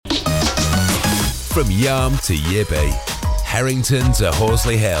From Yarm to Yibby, Harrington to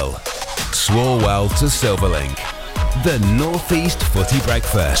Horsley Hill, Swalwell to Silverlink. The North East Footy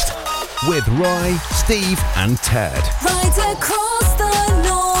Breakfast with Roy, Steve and Ted. Right across the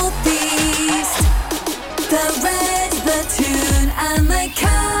North East, the Red, the Toon and the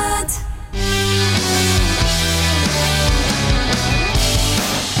Cat.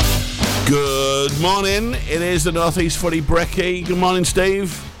 Good morning, it is the North East Footy Brekky. Good morning,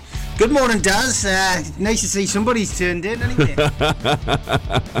 Steve. Good morning, Daz. Nice to see somebody's turned in anyway.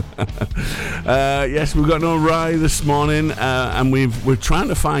 Yes, we've got no Rye this morning, and we're trying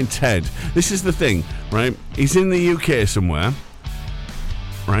to find Ted. This is the thing, right? He's in the UK somewhere,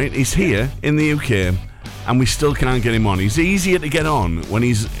 right? He's here in the UK, and we still can't get him on. He's easier to get on when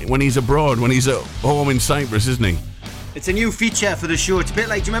he's abroad, when he's at home in Cyprus, isn't he? It's a new feature for the show. It's a bit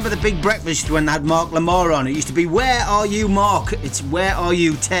like, do you remember the Big Breakfast when they had Mark Lamar on? It used to be, where are you, Mark? It's where are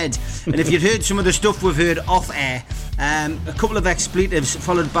you, Ted? And if you'd heard some of the stuff we've heard off air, a couple of expletives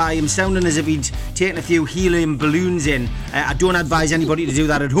followed by him sounding as if he'd taken a few helium balloons in. I don't advise anybody to do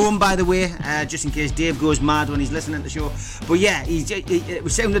that at home, by the way, just in case Dave goes mad when he's listening to the show. But yeah,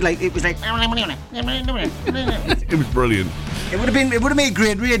 it sounded like, it was like... It was brilliant. It would have made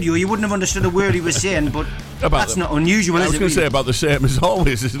great radio. You wouldn't have understood a word he was saying, but that's not unusual, is it? I was going to say about the same as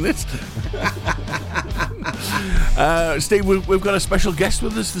always, isn't it? Steve, we've got a special guest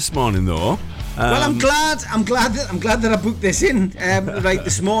with us this morning, though. Well, I'm glad that I booked this in right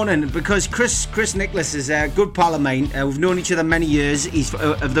this morning, because Chris Nicholas is a good pal of mine. We've known each other many years. He's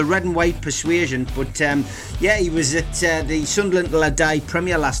of the red and white persuasion, but he was at the Sunderland Till I Die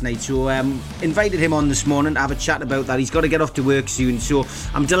premiere last night, so invited him on this morning to have a chat about that. He's got to get off to work soon, so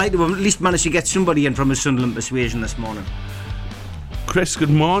I'm delighted we've at least managed to get somebody in from a Sunderland persuasion this morning. Chris, good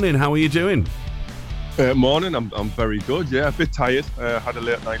morning. How are you doing? Morning, I'm very good, yeah, a bit tired. Had a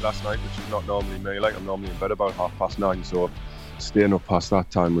late night last night, which is not normally me. Like, I'm normally in bed about 9:30, so staying up past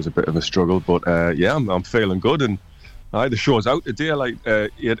that time was a bit of a struggle. But yeah, I'm feeling good, and the show's out today, like 8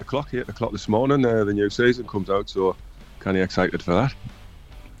 o'clock this morning. The new season comes out, so kind of excited for that.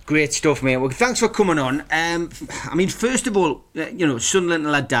 Great stuff, mate. Well, thanks for coming on. I mean, first of all, Sunderland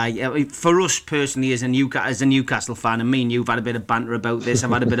Till I Die. For us personally, as a Newcastle fan, and me and you've had a bit of banter about this. I've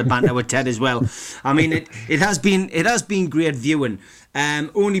had a bit of banter with Ted as well. I mean, it has been great viewing.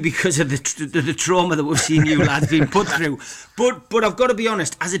 Only because of the trauma that we've seen you lads being put through. But I've got to be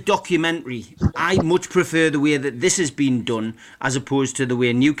honest, as a documentary, I much prefer the way that this has been done as opposed to the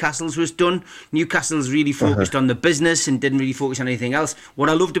way Newcastle's was done. Newcastle's really focused on the business and didn't really focus on anything else. What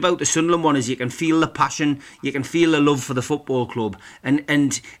I loved about the Sunderland one is you can feel the passion, you can feel the love for the football club, and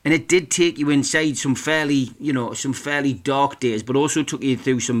it did take you inside some fairly dark days, but also took you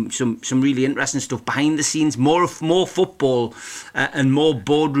through some really interesting stuff behind the scenes, more football and more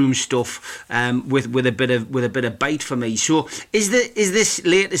boardroom stuff with a bit of bite for me. So is this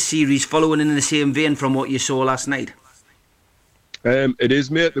latest series following in the same vein from what you saw last night? It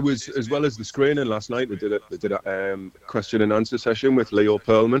is, mate. There was, as well as the screening last night, they did a question and answer session with Leo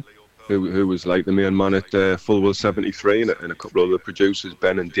Pearlman, who was like the main man at Fulwell 73, and a couple of other producers,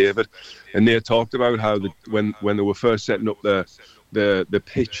 Ben and David, and they talked about how when they were first setting up the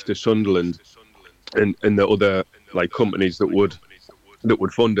pitch to Sunderland and the other like companies that would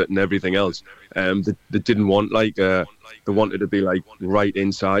fund it and everything else, they didn't want they wanted to be like right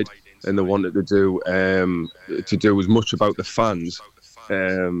inside, and they wanted to do as much about the fans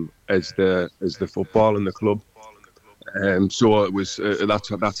as the football and the club. So it was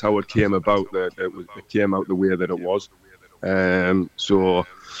that's how it came about. It came out the way that it was. So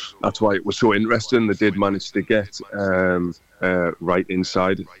that's why it was so interesting. They did manage to get right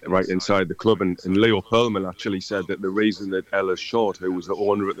inside the club, and Leo Pearlman actually said that the reason that Ellis Short, who was the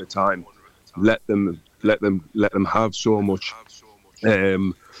owner at the time, let them have so much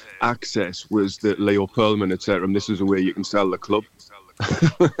access was that Leo Pearlman had said, "This is the way you can sell the club,"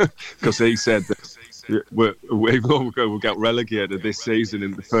 because he said that we'll get relegated this season,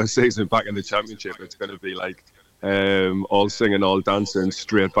 in the first season back in the Championship, it's going to be like all singing, all dancing,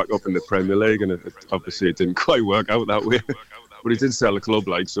 straight back up in the Premier League, and obviously it didn't quite work out that way. But he did sell a club,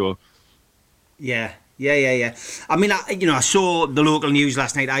 like, so. Yeah. I mean, I saw the local news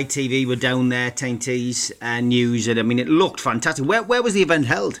last night. ITV were down there, Tyne Tees news, and I mean, it looked fantastic. Where was the event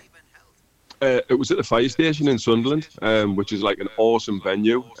held? It was at the fire station in Sunderland, which is like an awesome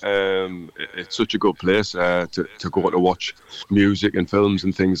venue. It's such a good place to go to watch music and films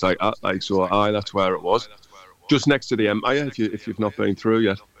and things like that. Like, so, that's where it was, just next to the Empire. If you've not been through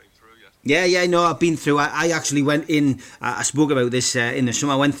yet. No, I've been through. I actually went in. I spoke about this in the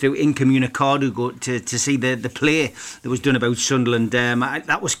summer. I went through Incommunicado to see the play that was done about Sunderland.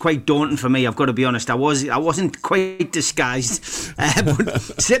 That was quite daunting for me. I've got to be honest. I wasn't quite disguised, but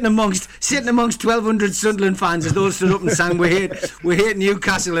sitting amongst 1,200 Sunderland fans as those stood up and sang "We hate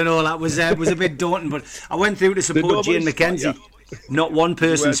Newcastle" and all that was a bit daunting. But I went through to support Jane McKenzie. Not one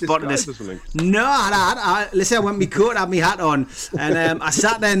person spotted us. No, listen, I went my coat, had my hat on, and I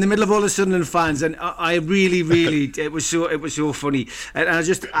sat there in the middle of all the Sunderland fans, and I really, it was so funny. And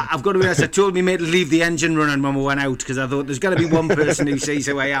I've got to be honest, I told me mate to leave the engine running when we went out because I thought there's got to be one person who sees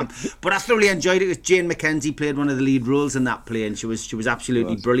who I am. But I thoroughly enjoyed it because Jane McKenzie played one of the lead roles in that play, and she was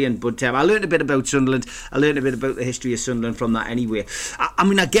absolutely brilliant. But I learned a bit about Sunderland. I learned a bit about the history of Sunderland from that anyway. I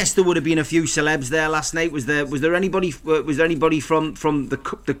mean, I guess there would have been a few celebs there last night. Was there anybody from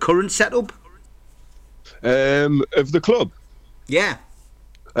the current setup of the club? Yeah,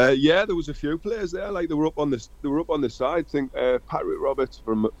 there was a few players there. Like they were up on the side. I think Patrick Roberts,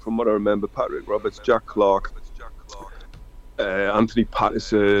 from what I remember, Patrick Roberts, Jack Clark, Anthony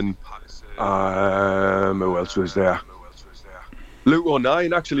Patterson. Who else was there? Luke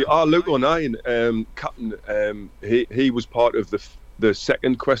O'Nien, actually. Luke O'Nien, captain. He was part of the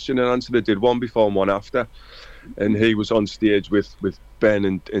second question and answer. They did one before and one after. And he was on stage with Ben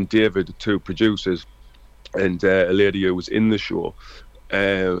and David, the two producers, and a lady who was in the show.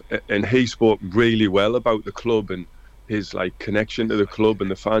 And he spoke really well about the club and his like connection to the club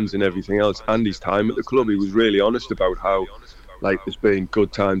and the fans and everything else, and his time at the club. He was really honest about how like there's been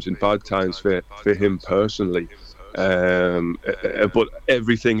good times and bad times for him personally. But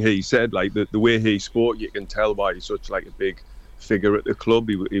everything he said, like the way he spoke, you can tell why he's such like a big figure at the club.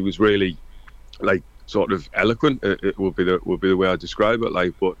 He was really like sort of eloquent. It would be the way I describe it.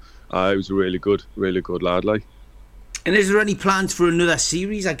 Like, but he was a really good lad. Like. And is there any plans for another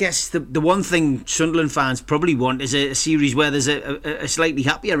series? I guess the one thing Sunderland fans probably want is a series where there's a slightly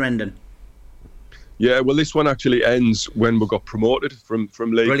happier ending. Yeah, well, this one actually ends when we got promoted from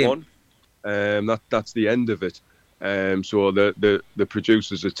League Brilliant. One. That's the end of it. So the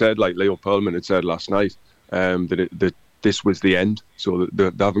producers had said, like Leo Pearlman had said last night, that this was the end. So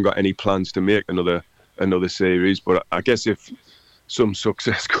they haven't got any plans to make another series. But I guess if some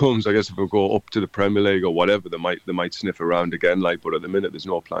success comes, I guess if we go up to the Premier League or whatever, they might sniff around again. Like, but at the minute, there's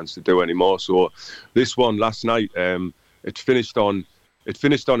no plans to do anymore. So this one last night, it finished on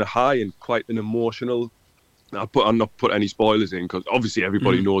a high and quite an emotional. I'll not put any spoilers in because obviously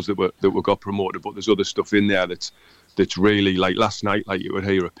everybody knows that we got promoted, but there's other stuff in there that's really, like last night, like you would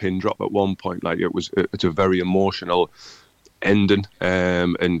hear a pin drop at one point. Like it's a very emotional ending,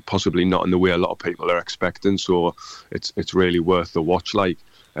 and possibly not in the way a lot of people are expecting. So it's really worth the watch. Like,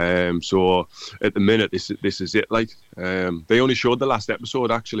 so at the minute, this is it. Like, they only showed the last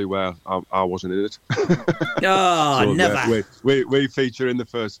episode actually where I wasn't in it. Oh, so, never. We feature in the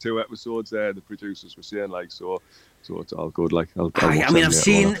first two episodes there. The producers were saying like so it's all good. Like, I've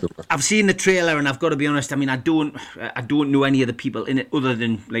seen the trailer, and I've got to be honest. I mean, I don't know any of the people in it other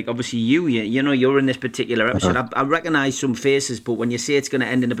than like obviously you know you're in this particular episode. I recognise some faces, but when you say it's going to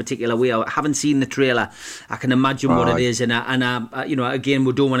end in a particular way, I haven't seen the trailer. I can imagine what it is, and I you know, again,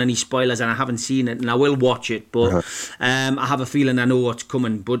 we don't want any spoilers, and I haven't seen it, and I will watch it, but I have a feeling I know what's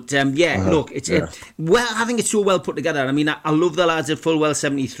coming. But look, it's I think it's so well put together. I mean, I love the lads at Fulwell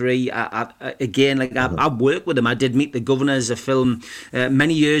 73. I worked with them. I did Meet the Governor as a film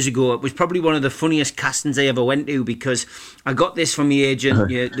many years ago. It was probably one of the funniest castings I ever went to because I got this from the agent.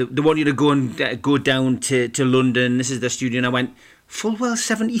 They want you to go down to London. This is the studio, and I went, Fulwell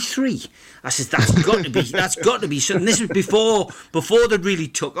 73. I said, that's got to be something. This was before they'd really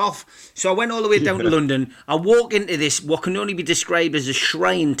took off. So I went all the way down to London. I walk into this, what can only be described as a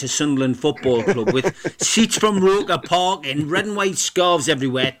shrine to Sunderland Football Club, with seats from Roker Park in red and white scarves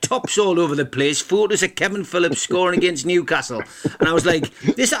everywhere, tops all over the place, photos of Kevin Phillips scoring against Newcastle. And I was like,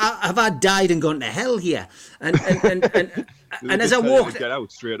 have I died and gone to hell here? And as I walked, get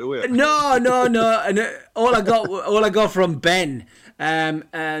out straight away. No. And all I got from Ben, and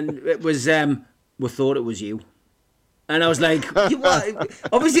it was, we thought it was you. And I was like,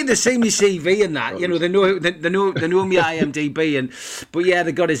 obviously they see me CV and that, you know, they know me IMDb, but yeah,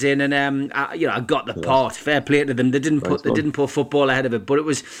 they got us in, and I got the part. Fair play to them. They didn't put football ahead of it, but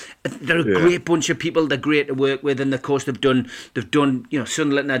they're a great bunch of people. They're great to work with, and of course they've done you know,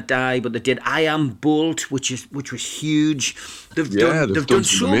 Sunderland Not Die, but they did I Am Bolt, which was huge. They've done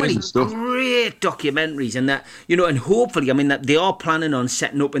so many great documentaries, and that, you know, and hopefully, I mean, that they are planning on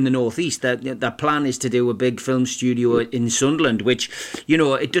setting up in the North East. Their plan is to do a big film studio in Sunderland, which,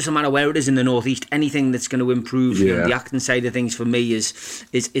 it doesn't matter where it is in the North East. Anything that's going to improve the acting side of things for me is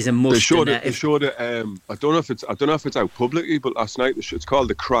a must. They showed it. I don't know if it's out publicly, but last night it's called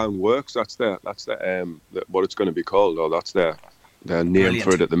the Crown Works. That's what it's going to be called, or that's their name Brilliant.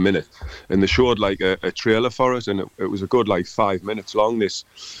 For it at the minute. And they showed like a trailer for it, and it was a good 5 minutes long. This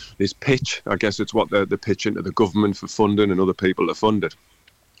pitch, I guess it's what they're pitching to the government for funding and other people to fund it.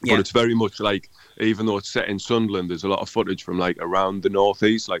 But it's very much like, even though it's set in Sunderland, there's a lot of footage from around the North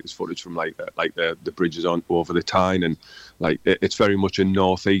East. There's footage from the bridges on over the Tyne, and it's very much a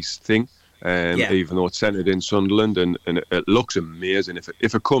North East thing. Even though it's centred in Sunderland, and it looks amazing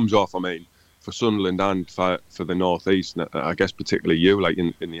if it comes off. I mean, for Sunderland and for the North East, and I guess particularly you,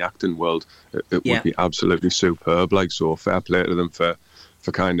 in the acting world, it would be absolutely superb. So fair play to them for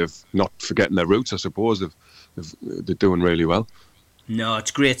kind of not forgetting their roots. I suppose they're doing really well. No,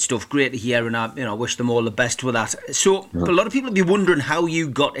 it's great stuff. Great to hear, and I wish them all the best with that. So, a lot of people will be wondering how you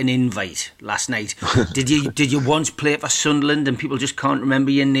got an invite last night. Did you once play for Sunderland and people just can't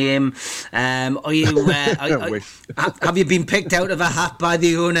remember your name? Are you? Have you been picked out of a hat by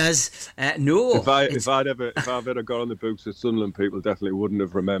the owners? No. If I'd ever got on the books at Sunderland, people definitely wouldn't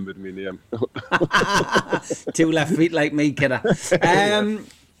have remembered me name. 2 left feet like me, kidder.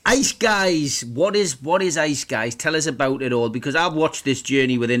 Ice Guys, what is Ice Guys? Tell us about it all, because I've watched this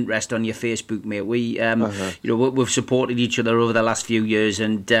journey with interest on your Facebook, mate. We, we've supported each other over the last few years,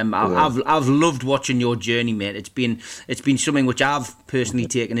 and I've loved watching your journey, mate. It's been something which I've personally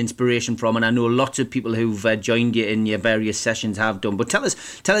taken inspiration from, and I know lots of people who've joined you in your various sessions have done. But tell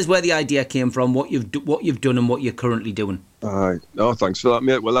us where the idea came from, what you've done, and what you're currently doing. No, thanks for that,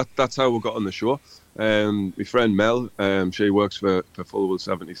 mate. Well, that's how we got on the show. My friend Mel, she works for Fulwell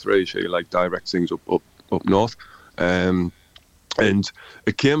 73. She directs things up north, and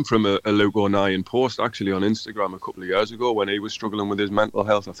it came from a Luke O'Nien post actually on Instagram a couple of years ago when he was struggling with his mental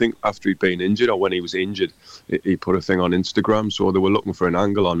health. I think after he'd been injured, or when he was injured, he put a thing on Instagram. So they were looking for an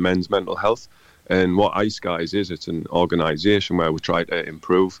angle on men's mental health, and what Ice Guys is, it's an organisation where we try to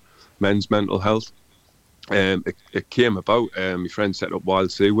improve men's mental health. It came about. My friend set up Wild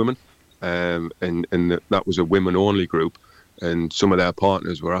Sea Women. And that was a women-only group, and some of their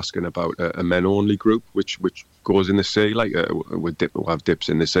partners were asking about a men-only group, which goes in the sea. We'll have dips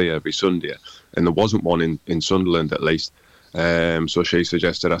in the sea every Sunday, and there wasn't one in Sunderland at least. So she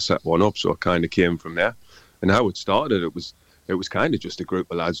suggested I set one up, so it kind of came from there. And how it started, it was kind of just a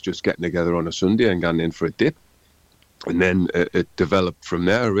group of lads just getting together on a Sunday and getting in for a dip. And then it developed from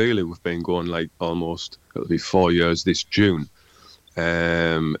there, really. We've been going almost, it'll be 4 years this June.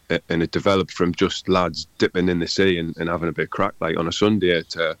 And it developed from just lads dipping in the sea and having a bit of crack on a Sunday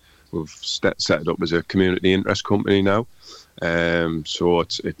to we've set it up as a community interest company now. So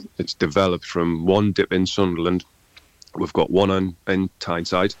it's developed from one dip in Sunderland. We've got one in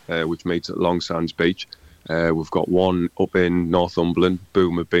Tyneside, which meets at Long Sands Beach. We've got one up in Northumberland,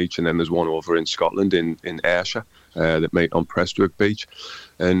 Boomer Beach, and then there's one over in Scotland in Ayrshire that meet on Prestwick Beach.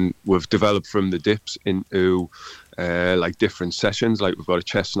 And we've developed from the dips into different sessions. We've got a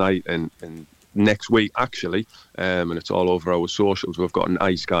chess night and next week actually, and it's all over our socials. We've got an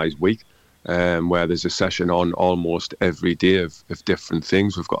Ice Guys week where there's a session on almost every day of different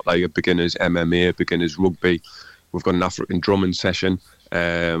things. We've got a beginners MMA, beginners rugby. We've got an African drumming session,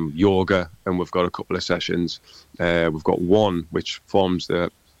 yoga, and we've got a couple of sessions. We've got one which forms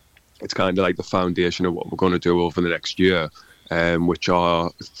it's kind of like the foundation of what we're going to do over the next year. Which are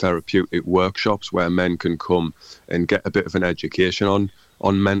therapeutic workshops where men can come and get a bit of an education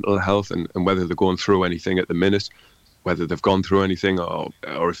on mental health and whether they're going through anything at the minute, whether they've gone through anything or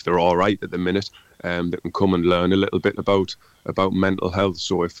if they're all right at the minute. They can come and learn a little bit about mental health.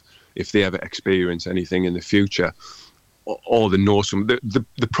 So if they ever experience anything in the future, or they know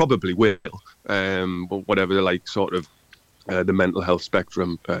they probably will, whatever the mental health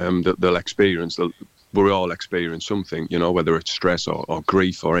spectrum that they'll experience. We all experience something, whether it's stress or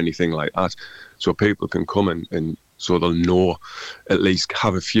grief or anything like that. So people can come and so they'll know, at least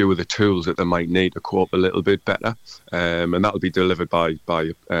have a few of the tools that they might need to cope a little bit better. And that'll be delivered by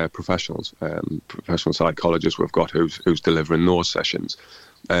professionals, professional psychologists we've got who's delivering those sessions.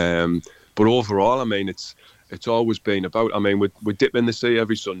 But overall, I mean, it's always been about, we dip in the sea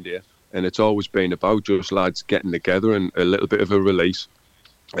every Sunday, and it's always been about just lads getting together and a little bit of a release,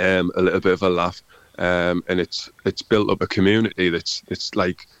 a little bit of a laugh. And it's built up a community that's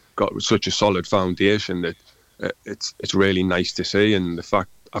got such a solid foundation that it's really nice to see. And the fact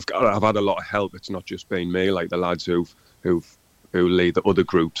I've had a lot of help. It's not just been me, the lads who lead the other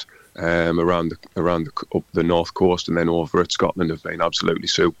groups around up the north coast and then over at Scotland have been absolutely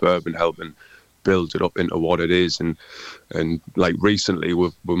superb and helping builds it up into what it is. And like recently,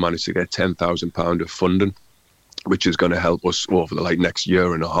 we've managed to get £10,000 of funding, which is going to help us over the next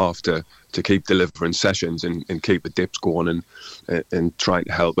year and a half to keep delivering sessions and keep the dips going and trying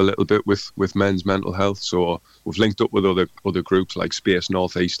to help a little bit with men's mental health. So we've linked up with other groups like Space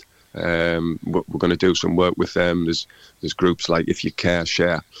North East. We're going to do some work with them. There's groups like If You Care,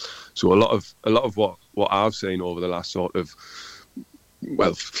 Share. So a lot of what I've seen over the last sort of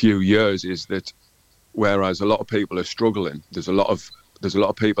few years is that whereas a lot of people are struggling, there's a lot of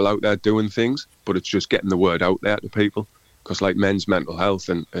people out there doing things, but it's just getting the word out there to people. Because like men's mental health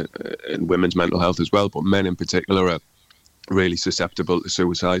and women's mental health as well, but men in particular are really susceptible to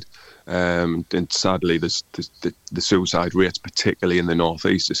suicide. And sadly, the suicide rates, particularly in the North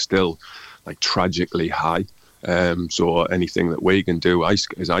East, is still tragically high. So anything that we can do as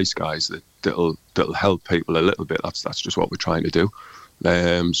ice guys that'll help people a little bit, that's just what we're trying to do.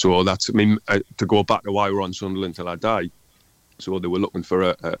 So that's, to go back to why we're on Sunderland Till I Die. So they were looking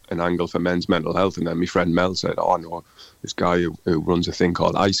for an angle for men's mental health, and then my friend Mel said, "Oh no, this guy who runs a thing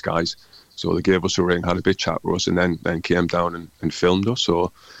called Ice Guys." So they gave us a ring, had a bit chat with us, and then came down and filmed us.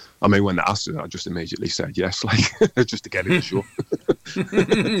 So, when they asked us, I just immediately said yes, just to get in the show.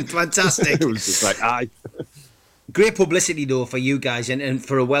 Fantastic. It was just aye. Great publicity though for you guys, and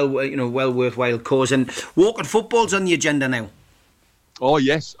for a well worthwhile cause. And walking football's on the agenda now. Oh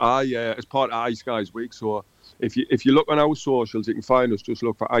yes, as part of Ice Guys Week. So if you look on our socials, you can find us. Just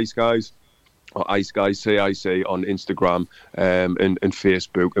look for Ice Guys or Ice Guys CIC on Instagram and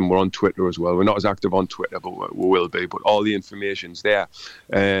Facebook, and we're on Twitter as well. We're not as active on Twitter, but we will be. But all the information's there.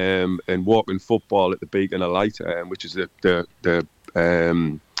 And walking football at the Beacon of Light, which is the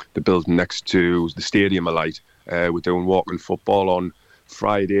building next to the Stadium of Light. We're doing walking football on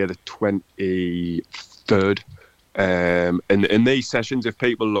Friday the 23rd. In these sessions, if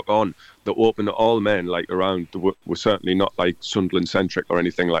people look on, they're open to all men, around. We're certainly not Sunderland centric or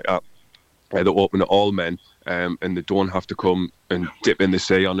anything like that. They're open to all men, and they don't have to come and dip in the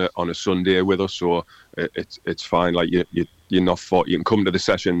sea on a Sunday with us. So it's fine. You're not fought. You can come to the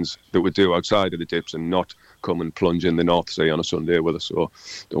sessions that we do outside of the dips and not come and plunge in the North Sea on a Sunday with us. So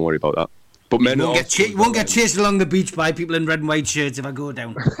don't worry about that. But men you won't get chased along the beach by people in red and white shirts if I go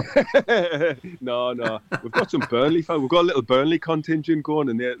down. No. We've got some Burnley fans. We've got a little Burnley contingent going,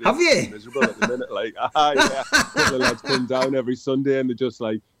 and they're have you? Miserable at the minute. Yeah. A couple of lads come down every Sunday, and they're just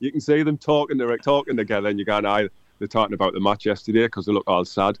you can see them talking together, and you're going, they're talking about the match yesterday because they look all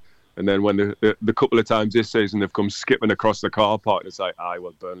sad. And then when the couple of times this season they've come skipping across the car park, it's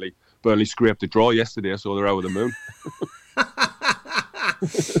Burnley scraped a draw yesterday, so they're out of the moon.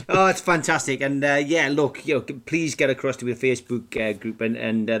 Oh, it's fantastic. And look, please get across to your Facebook group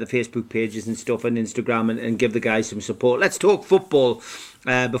and the Facebook pages and stuff and Instagram and give the guys some support. Let's talk football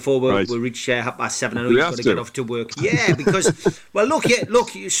before we reach 7:30. I know you've got to get off to work. Yeah, because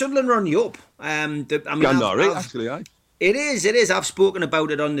Sunderland are on the up. It is. I've spoken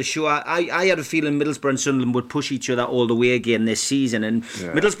about it on the show. I had a feeling Middlesbrough and Sunderland would push each other all the way again this season, and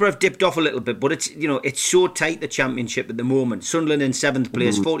Middlesbrough have dipped off a little bit, but it's so tight, the Championship at the moment. Sunderland in 7th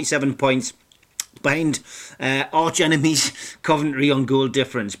place, 47 points behind arch enemies Coventry on goal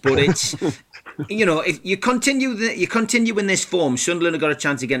difference, but it's if you continue in this form, Sunderland have got a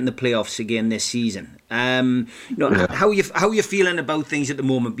chance of getting the playoffs again this season. How are you feeling about things at the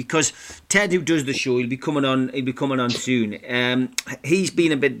moment? Because Ted, who does the show, he'll be coming on soon. He's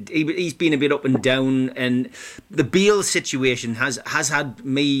been a bit up and down, and the Beale situation has had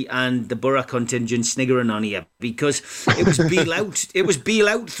me and the Borough contingent sniggering on here because it was Beale out. It was Beale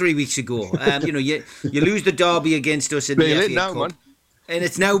out 3 weeks ago. You lose the derby against us in the FA Cup. Man. And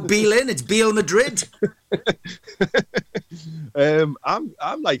it's now Beale in. It's Beale Madrid. I'm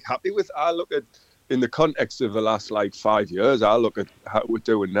happy with. I look at in the context of the last 5 years. I look at how we're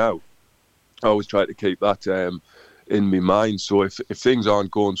doing now. I always try to keep that in my mind. So if things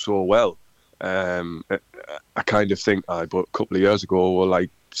aren't going so well, I kind of think but a couple of years ago we're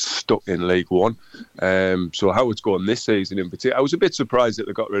stuck in League One. So how it's going this season in particular, I was a bit surprised that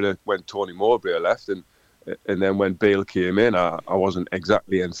they got rid of when Tony Mowbray left and then when Bale came in, I wasn't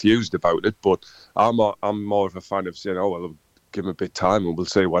exactly enthused about it, but I'm more of a fan of saying, I'll give him a bit of time and we'll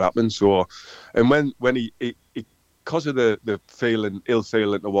see what happens. So, and when he because of the ill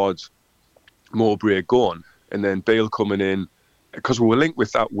feeling towards Mowbray going, and then Bale coming in, because we were linked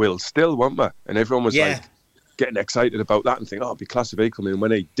with that Will still, weren't we? And everyone was getting excited about that and thinking, it'd be class if he come in.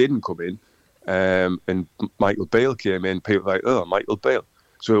 When he didn't come in, and Michael Bale came in, people were like, Michael Bale.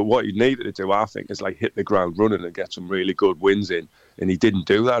 So what he needed to do, I think, is hit the ground running and get some really good wins in. And he didn't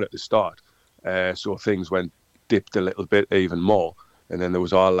do that at the start. So things dipped a little bit even more. And then there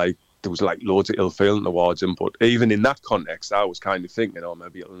was all there was like loads of ill feeling towards him. But even in that context, I was kind of thinking, oh,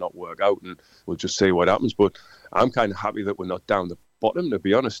 maybe it'll not work out and we'll just see what happens. But I'm kind of happy that we're not down the bottom, to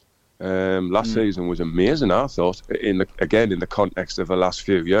be honest. Last season was amazing, I thought, in the context of the last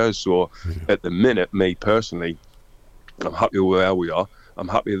few years. So at the minute, me personally, I'm happy with where we are. I'm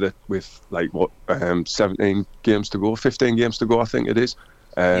happy that with 17 games to go, 15 games to go, I think it is,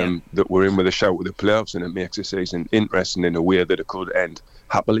 that we're in with a shout with the playoffs, and it makes the season interesting in a way that it could end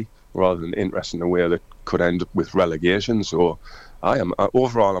happily, rather than interesting in a way that could end with relegation. So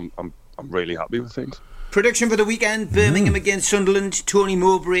overall, I'm really happy with things. Prediction for the weekend: Birmingham against Sunderland. Tony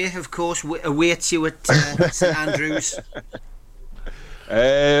Mowbray, of course, awaits you at St Andrews.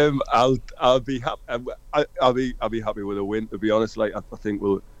 I'll be happy. I'll be happy with a win. To be honest, I think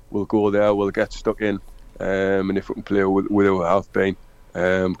we'll go there. We'll get stuck in, and if we can play with who we have been,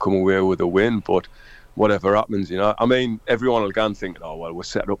 come away with a win. But whatever happens, I mean, everyone will go and think, oh well, we're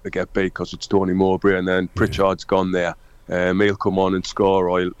set up to get beat because it's Tony Mowbray, and then Pritchard's gone there. He'll come on and score,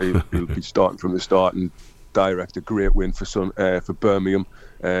 or he'll be starting from the start and direct a great win for Birmingham.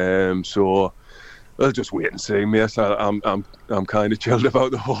 So I'll just wait and see, mate. I'm kind of chilled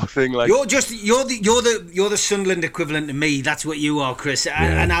about the whole thing. You're the Sunderland equivalent to me. That's what you are, Chris.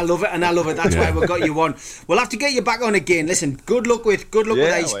 And I love it. That's why we've got you on. We'll have to get you back on again. Listen, good luck with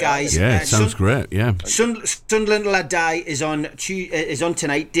Ice, guys. Yeah, sounds great. Yeah. Sunderland Will Die is on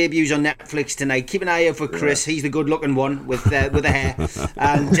tonight. Debuts on Netflix tonight. Keep an eye out for Chris. He's the good-looking one with the hair.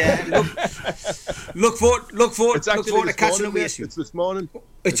 And look forward to catching up with you. It's this morning.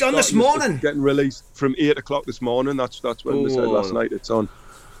 It's on this morning. It's getting released from 8 o'clock this morning. That's when they said last night it's on.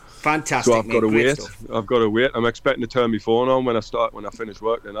 Fantastic. So I've got to wait. I'm expecting to turn my phone on when I finish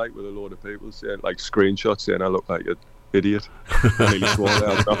work tonight, with a load of people saying, screenshots saying I look like an idiot. I nearly swore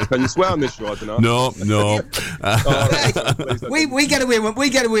there. Can you swear on this show? I don't know. No. We get away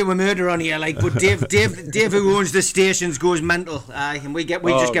with murder on here, but Dave who owns the stations goes mental, and we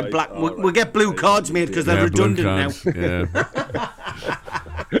just get black. We get blue cards, mate, because they're redundant now. Yeah.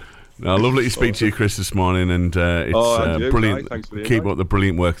 No, lovely to speak to you, Chris, this morning, and it's brilliant. Keep up the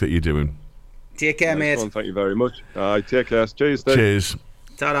brilliant work that you're doing. Take care, mate. Thank you very much. Take care. Cheers, Dave. Cheers.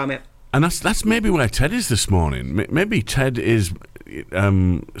 Ta-ra, mate. And that's maybe where Ted is this morning. Maybe Ted is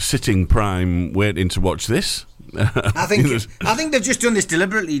sitting prime, waiting to watch this. I think they've just done this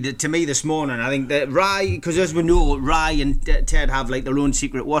deliberately to me this morning. I think that Rye, because as we know, Rye and Ted have their own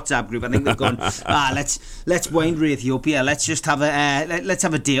secret WhatsApp group. I think they've gone, let's wind with Ethiopia. Let's just have let's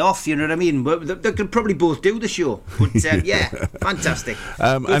have a day off. You know what I mean? They could probably both do the show. But fantastic.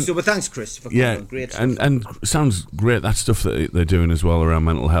 But thanks, Chris, for coming on. Great stuff. And sounds great. That stuff that they're doing as well around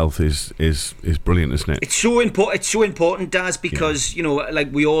mental health is brilliant, isn't it? It's so important, Daz, because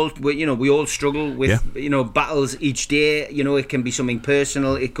we all struggle with battles each day. It can be something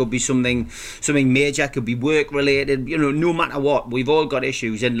personal, it could be something major, it could be work related. No matter what, we've all got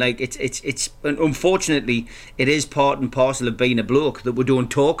issues, and it's unfortunately it is part and parcel of being a bloke that we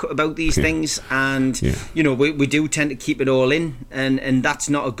don't talk about these things, and we do tend to keep it all in, and that's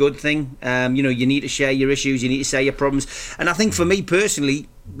not a good thing. You need to share your issues, you need to share your problems, and I think for me personally,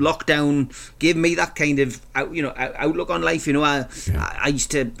 lockdown gave me that kind of outlook on life. I used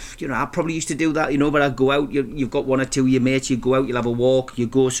to, I probably used to do that, but I'd go out, you've got one or two of your mates, you go out, you'll have a walk, you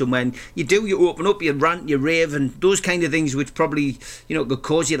go somewhere, and you open up, you rant, you rave, and those kind of things which probably could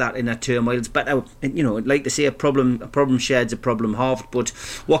cause you that in a turmoil. It's better, like to say, a problem shared's a problem halved. But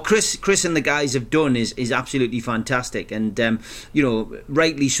what Chris and the guys have done is absolutely fantastic, and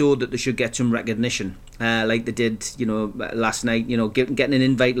rightly so that they should get some recognition, like they did last night, getting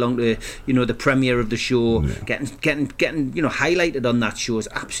an invite along to the premiere of the show, getting highlighted on that show is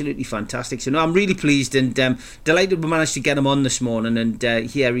absolutely fantastic. So I'm really pleased and delighted we managed to get him on this morning and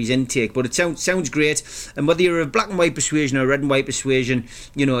hear his intake. But it sounds great, and whether you're a black and white persuasion or a red and white persuasion,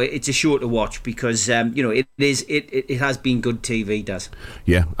 it's a show to watch, because it has been good TV, Daz.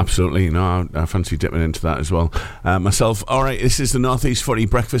 Yeah, absolutely. I fancy dipping into that as well myself. All right, this is the North East Footy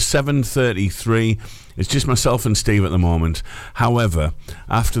Breakfast, 7:33. It's just myself and Steve at the moment. However,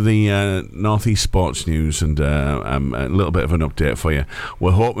 after the North East sports news and a little bit of an update for you,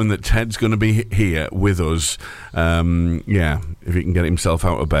 we're hoping that Ted's going to be here with us. If he can get himself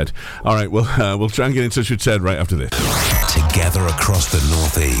out of bed. All right, we'll try and get in touch with Ted right after this. Together across the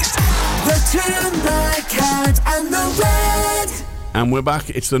North East. The tune, the cat and the red. And we're back.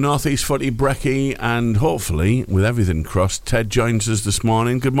 It's the North East Footy Brekky, and hopefully, with everything crossed, Ted joins us this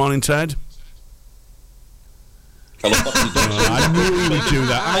morning. Good morning, Ted. I knew he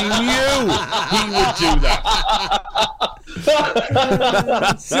would do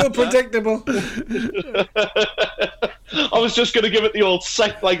that. So predictable. I was just going to give it the old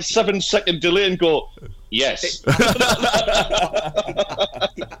 7-second delay and go, yes.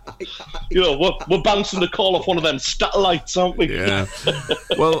 We're bouncing the call off one of them satellites, aren't we? Yeah.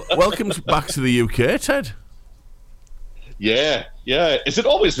 Well, welcome back to the UK, Ted. Yeah. Is it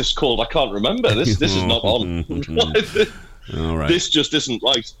always this cold? I can't remember. This is not on. All right. This just isn't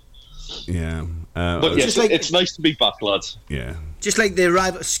right. Yeah. But yes, it's nice to be back, lads. Yeah. Just like the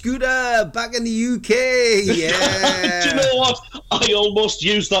arrival, Scooter back in the UK. Yeah. Do you know what? I almost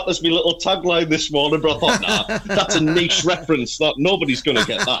used that as my little tagline this morning, but I thought, nah, that's a niche reference. That nobody's going to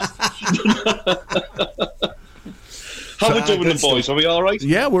get that. How we doing, boys? Are we all right?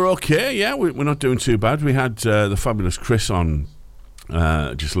 Yeah, we're okay. Yeah, we're not doing too bad. We had the fabulous Chris on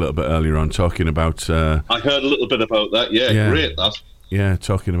just a little bit earlier on talking about. I heard a little bit about that. Yeah. Great that. Yeah,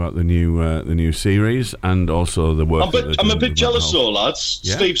 talking about the new series and also the work. I'm a bit jealous, though, lads.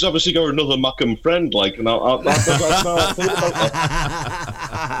 Yeah. Steve's obviously got another Mackham friend, like, and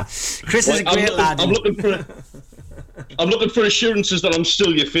Chris is a great lad. I'm looking for assurances that I'm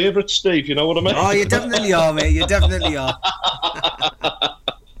still your favourite, Steve. You know what I mean? Oh, you definitely are, mate. You definitely are.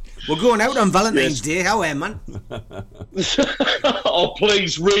 We're going out on Valentine's Day. How are, man? Oh,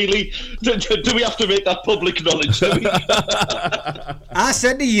 please, really? Do we have to make that public knowledge? Do we? I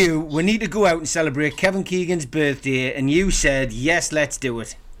said to you, we need to go out and celebrate Kevin Keegan's birthday, and you said, yes, let's do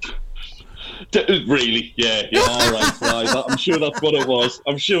it. Really? Yeah, all right. I'm sure that's what it was.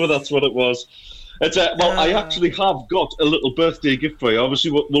 I actually have got a little birthday gift for you. Obviously,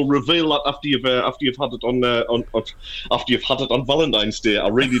 we'll reveal that after you've had it on Valentine's Day. I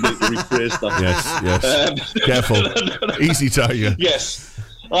really need to rephrase that. Yes. Careful, easy target. Yes,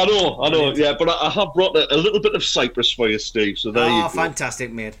 I know. Yeah, but I have brought a little bit of Cyprus for you, Steve. So there you go.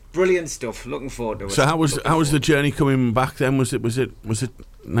 Fantastic, mate! Brilliant stuff. Looking forward to it. So how was the journey coming back then? Was it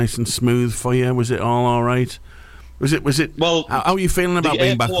nice and smooth for you? Was it all right? Was it? Well, how are you feeling about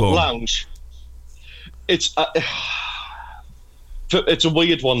being back home? Lounge. It's a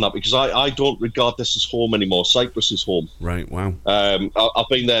weird one, that, because I don't regard this as home anymore. Cyprus is home. Right, wow. I've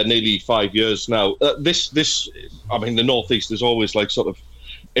been there nearly 5 years now. The North East is always like sort of,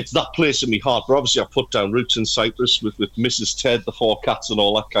 it's that place in my heart. But obviously, I put down roots in Cyprus with Mrs. Ted, the 4 cats, and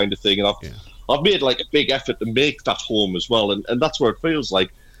all that kind of thing. And I've made like a big effort to make that home as well, and that's where it feels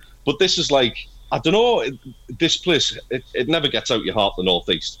like. But this is like, I don't know, this place, it never gets out your heart, the North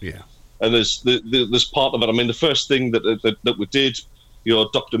East. Yeah. And there's part of it. I mean, the first thing that we did,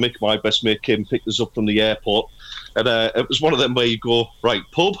 Dr. Mick, my best mate, came and picked us up from the airport, and it was one of them where you go, right,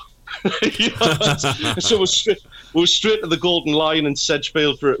 pub. So we're straight to the Golden Lion in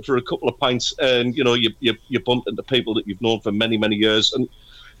Sedgefield for a couple of pints, and you bump into people that you've known for many, many years,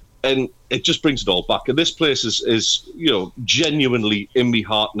 and it just brings it all back. And this place is genuinely in my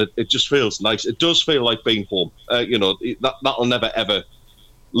heart, and it just feels nice. It does feel like being home. That'll never ever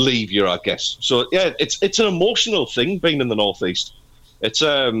leave you, I guess. So yeah, it's an emotional thing being in the North East. It's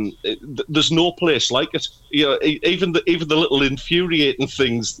there's no place like it. Even the little infuriating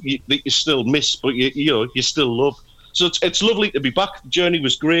things that you still miss, but you still love. So it's lovely to be back. The journey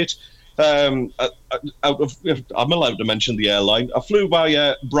was great. I'm allowed to mention the airline. I flew by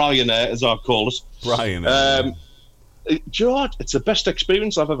Ryanair, as I call it. Ryanair. Do you know what? It's the best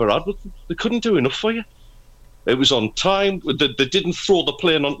experience I've ever had with them. They couldn't do enough for you. It was on time. They didn't throw the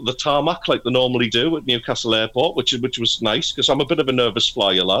plane onto the tarmac like they normally do at Newcastle Airport, which was nice, because I'm a bit of a nervous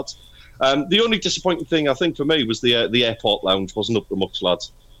flyer, lads. The only disappointing thing, I think, for me was the airport lounge wasn't up to much,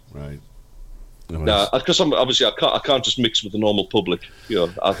 lads. Right. Because I can't just mix with the normal public.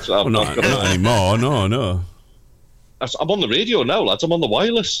 Not anymore. No. I'm on the radio now, lads. I'm on the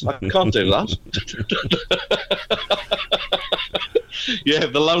wireless. I can't do that. Yeah,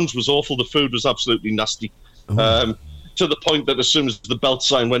 the lounge was awful. The food was absolutely nasty. To the point that as soon as the belt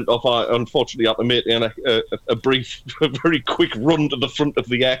sign went off, I unfortunately had to make a very quick run to the front of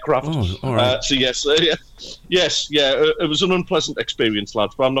the aircraft. Oh, all right. So yes, it was an unpleasant experience,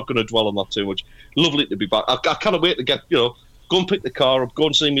 lads, but I'm not going to dwell on that too much. Lovely to be back. I can't wait to go and pick the car up, go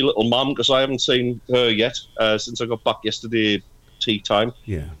and see my little mum, because I haven't seen her yet since I got back yesterday tea time.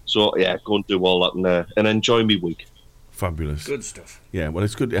 Yeah. So yeah, go and do all that and enjoy me week. Fabulous. Good stuff. Yeah, well,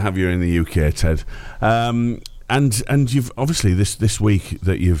 it's good to have you in the UK, Ted. And you've obviously this week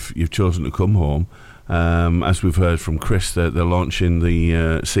that you've chosen to come home. As we've heard from Chris, they're launching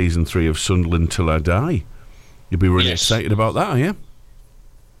the season 3 of Sunderland Till I Die. You'll be really excited about that, are you?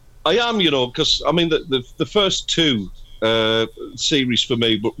 I am, because I mean the first 2 series for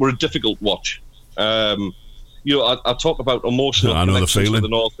me were a difficult watch. I talk about emotional connections with the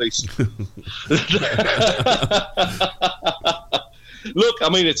North East. Look, I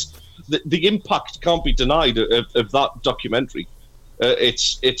mean, the impact can't be denied of that documentary.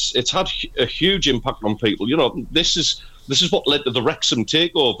 It's had a huge impact on people. You know, this is what led to the Wrexham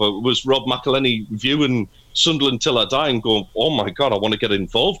takeover. Was Rob McElhenney viewing Sunderland Till I Die and going, "Oh my God, I want to get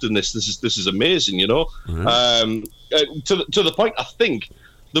involved in this. This is amazing." You know, to the point, I think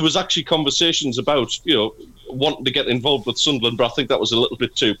there was actually conversations about, you know, wanting to get involved with Sunderland, but I think that was a little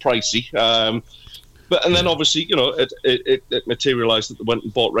bit too pricey. And then obviously, you know, it materialised that they went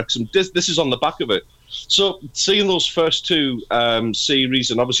and bought Wrexham. This is on the back of it. So seeing those first two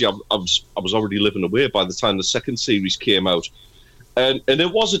series, and obviously I was already living away by the time the second series came out, and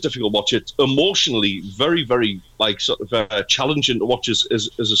it was a difficult watch. It emotionally very, very like sort of challenging to watch as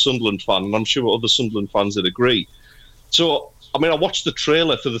a Sunderland fan, and I'm sure other Sunderland fans would agree. So I mean, I watched the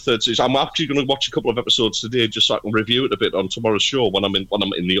trailer for the third series. I'm actually going to watch a couple of episodes today just so I can review it a bit on tomorrow's show when I'm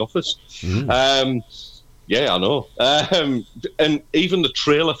in the office. Yeah, I know. And even the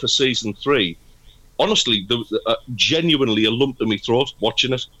trailer for season 3, honestly, genuinely a lump in my throat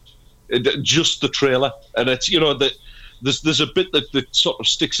watching it. Just the trailer, and it's, you know, that there's a bit that sort of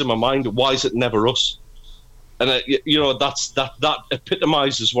sticks in my mind. Why is it never us? And you know, that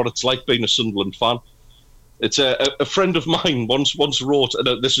epitomises what it's like being a Sunderland fan. It's a friend of mine once wrote,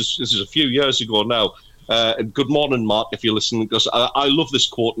 and this is a few years ago now. And good morning, Mark, if you're listening, because I love this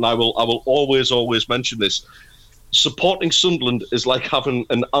quote, and I will always mention this. Supporting Sunderland is like having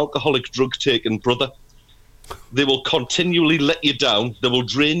an alcoholic, drug-taking brother. They will continually let you down. They will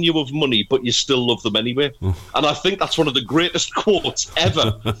drain you of money, but you still love them anyway. And I think that's one of the greatest quotes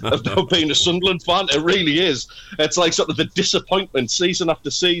ever about being a Sunderland fan. It really is. It's like sort of the disappointment season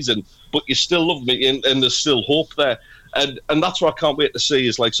after season, but you still love me, and there's still hope there. And that's what I can't wait to see,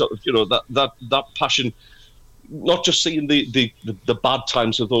 is like sort of, you know, that passion, not just seeing the bad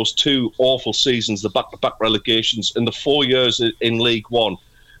times of those two awful seasons, the back-to-back relegations, and the 4 years in League One.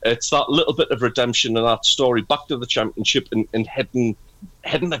 It's that little bit of redemption and that story back to the Championship and heading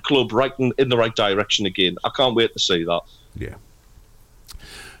the club right in the right direction again. I can't wait to see that. Yeah.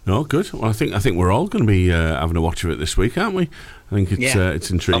 No, good. Well, I think we're all going to be having a watch of it this week, aren't we? I think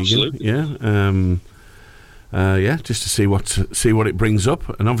it's intriguing. Absolutely. Yeah. Just to see what it brings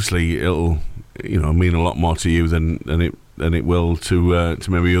up, and obviously it'll, you know, mean a lot more to you than it will to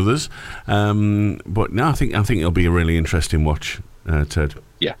maybe others. But no, I think it'll be a really interesting watch, Ted.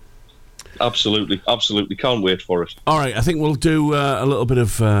 Yeah, absolutely. Can't wait for it. All right, I think we'll do a little bit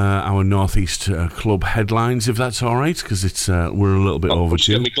of our North East club headlines, if that's all right, because it's we're a little bit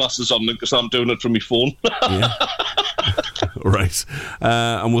overdue. Get my glasses on because I'm doing it from my phone. Yeah. Right,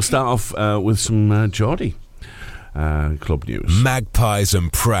 and we'll start off with some Geordie club news. Magpies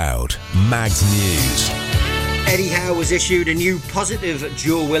and Proud. Mags News. Eddie Howe has issued a new positive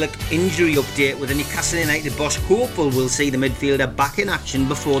Joe Willock injury update, with the Newcastle United boss hopeful we'll see the midfielder back in action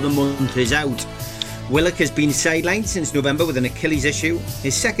before the month is out. Willock has been sidelined since November with an Achilles issue,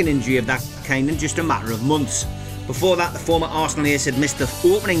 his second injury of that kind in just a matter of months. Before that, the former Arsenal ace had missed the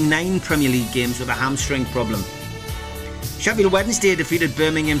opening 9 Premier League games with a hamstring problem. Sheffield Wednesday defeated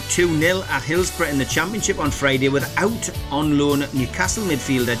Birmingham 2-0 at Hillsborough in the Championship on Friday without on-loan Newcastle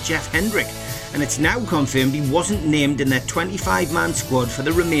midfielder Jeff Hendrick, and it's now confirmed he wasn't named in their 25-man squad for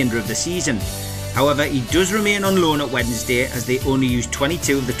the remainder of the season. However, he does remain on loan at Wednesday, as they only use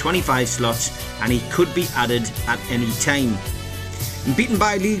 22 of the 25 slots, and he could be added at any time. And beaten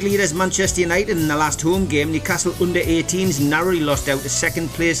by league leaders Manchester United in the last home game, Newcastle under-18s narrowly lost out to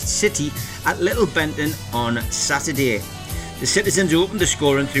second-placed City at Little Benton on Saturday. The citizens opened the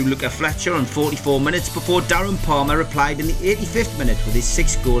scoring through Luca Fletcher on 44 minutes before Darren Palmer replied in the 85th minute with his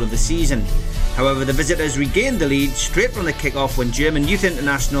 6th goal of the season. However, the visitors regained the lead straight from the kick-off when German youth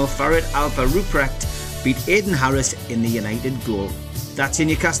international Farid Alper Ruprecht beat Aidan Harris in the United goal. That's in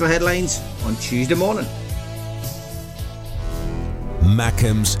Newcastle headlines on Tuesday morning.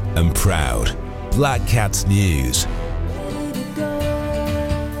 Mackems and Proud. Black Cats News.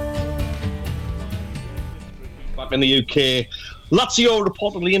 Back in the UK, Lazio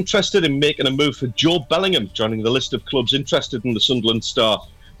reportedly interested in making a move for Joe Bellingham, joining the list of clubs interested in the Sunderland star.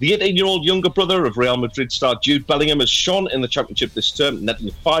 The 18-year-old younger brother of Real Madrid star Jude Bellingham has shone in the Championship this term,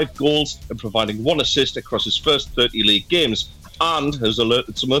 netting 5 goals and providing 1 assist across his first 30 league games, and has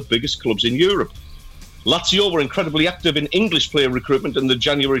alerted some of the biggest clubs in Europe. Lazio were incredibly active in English player recruitment in the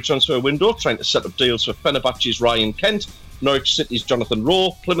January transfer window, trying to set up deals for Fenerbahce's Ryan Kent, Norwich City's Jonathan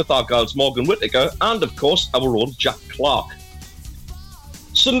Rowe, Plymouth Argyle's Morgan Whittaker, and of course our own Jack Clark.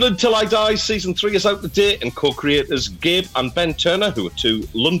 Sunderland Till I Die Season 3 is out today, and co-creators Gabe and Ben Turner, who are 2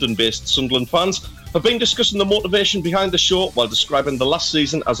 London-based Sunderland fans, have been discussing the motivation behind the show while describing the last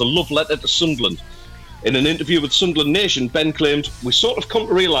season as a love letter to Sunderland. In an interview with Sunderland Nation, Ben claimed, "We sort of come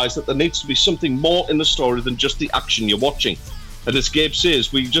to realise that there needs to be something more in the story than just the action you're watching. And as Gabe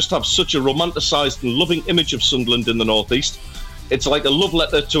says, we just have such a romanticised and loving image of Sunderland in the North East. It's like a love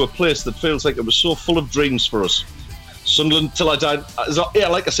letter to a place that feels like it was so full of dreams for us." Sunderland Till I Died,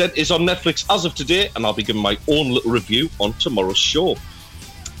 like I said, is on Netflix as of today, and I'll be giving my own little review on tomorrow's show.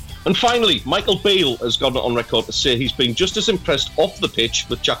 And finally, Michael Beale has gone on record to say he's been just as impressed off the pitch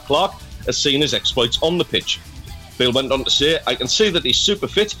with Jack Clarke as seeing his exploits on the pitch. Beale went on to say, "I can see that he's super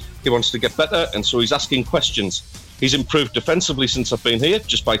fit, he wants to get better, and so he's asking questions. He's improved defensively since I've been here,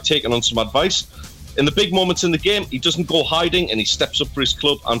 just by taking on some advice. In the big moments in the game, he doesn't go hiding and he steps up for his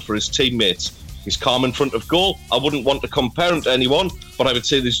club and for his teammates. He's calm in front of goal. I wouldn't want to compare him to anyone, but I would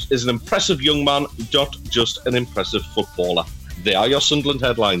say this is an impressive young man, not just an impressive footballer." They are your Sunderland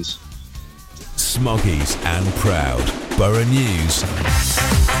headlines. Smoggies and proud. Borough News.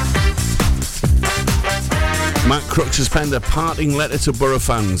 Matt Crooks has penned a parting letter to Borough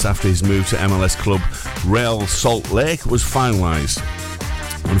fans after his move to MLS club Real Salt Lake was finalised.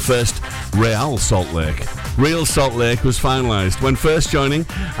 Real Salt Lake was finalised. When first joining,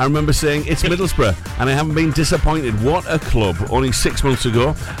 I remember saying it's Middlesbrough, and I haven't been disappointed. What a club. Only 6 months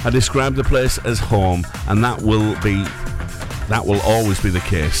ago, I described the place as home, and that will always be the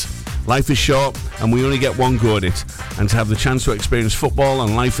case. Life is short and we only get one go at it, and to have the chance to experience football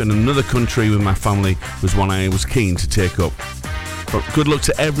and life in another country with my family was one I was keen to take up. But good luck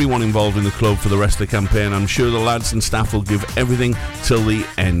to everyone involved in the club for the rest of the campaign. I'm sure the lads and staff will give everything till the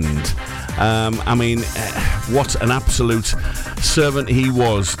end. What an absolute servant he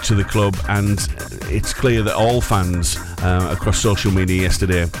was to the club, and it's clear that all fans across social media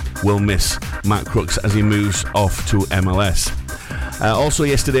yesterday will miss Matt Crooks as he moves off to MLS. Also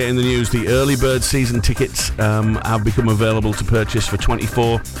yesterday in the news, the early bird season tickets have become available to purchase for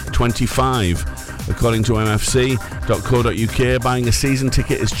 $24.25. According to mfc.co.uk, buying a season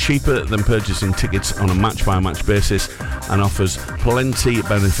ticket is cheaper than purchasing tickets on a match-by-match basis and offers plenty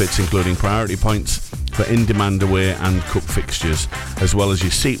benefits, including priority points for in-demand away and cup fixtures, as well as your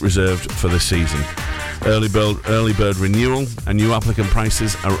seat reserved for the season. Early bird renewal and new applicant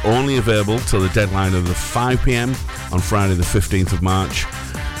prices are only available till the deadline of the 5 p.m. on Friday the 15th of March,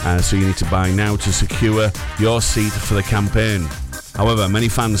 so you need to buy now to secure your seat for the campaign. However, many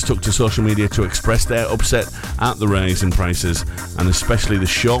fans took to social media to express their upset at the rise in prices, and especially the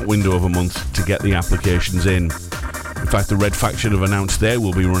short window of a month to get the applications in. In fact, the Red Faction have announced they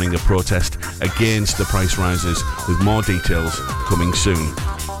will be running a protest against the price rises, with more details coming soon.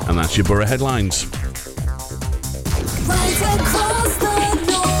 And that's your Borough headlines. Right across the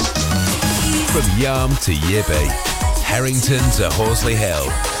North East. From Yarm to Yibby, Harrington to Horsley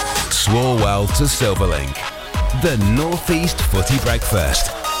Hill, Swalwell to Silverlink. The North East Footy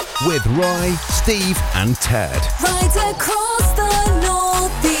Breakfast with Roy, Steve and Ted. Right across the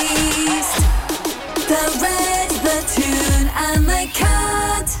North East. The Red, the Toon and the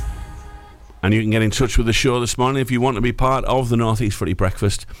Cat. And you can get in touch with the show this morning if you want to be part of the North East Footy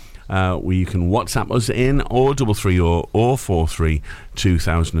Breakfast. Where you can WhatsApp us in 0330 043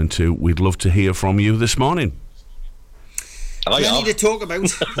 2002. We'd love to hear from you this morning. Plenty to talk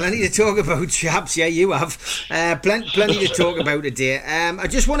about, chaps. Yeah, you have. Plenty to talk about today. I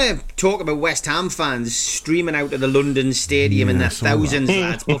just want to talk about West Ham fans streaming out of the London Stadium in their thousands,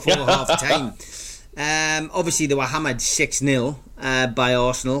 lads, before half time. Obviously, they were hammered 6-0 by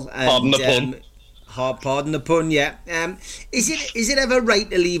Arsenal. And, pardon the pun, yeah. Is it ever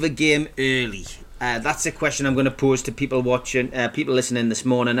right to leave a game early? That's a question I'm going to pose to people watching, people listening this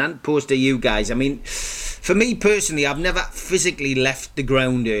morning, and pose to you guys. I mean, for me personally, I've never physically left the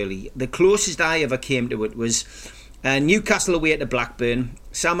ground early. The closest I ever came to it was Newcastle away to Blackburn.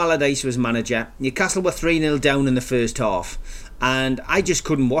 Sam Allardyce was manager. Newcastle were 3-0 down in the first half, and I just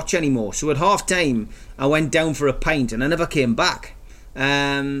couldn't watch anymore. So at half time, I went down for a pint, and I never came back.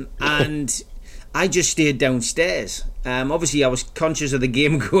 And I just stayed downstairs. Obviously, I was conscious of the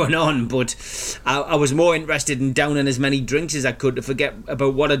game going on, but I was more interested in downing as many drinks as I could to forget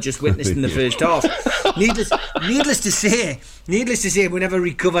about what I'd just witnessed in the first half. Needless to say, we never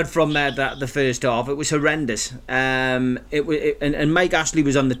recovered from the first half. It was horrendous. And Mike Ashley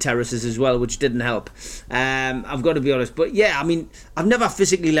was on the terraces as well, which didn't help. I've got to be honest, but yeah, I mean, I've never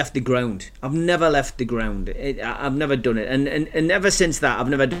physically left the ground. I've never left the ground. I've never done it, and ever since that, I've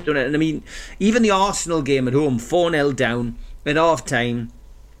never done it. And I mean, even the Arsenal game at home, 4-0 down at half time,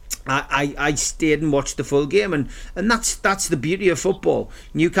 I stayed and watched the full game, and that's the beauty of football.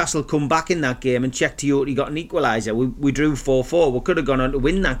 Newcastle come back in that game, and Czech Teoti got an equaliser. We drew 4-4. We could have gone on to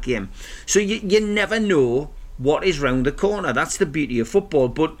win that game. So you never know what is round the corner. That's the beauty of football.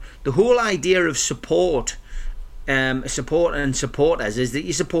 But the whole idea of support and supporters is that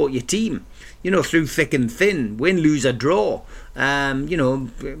you support your team, through thick and thin, win, lose or draw,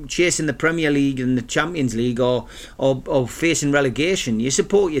 chasing the Premier League and the Champions League or facing relegation. You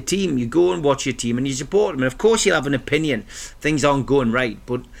support your team, you go and watch your team and you support them. And of course you'll have an opinion, things aren't going right,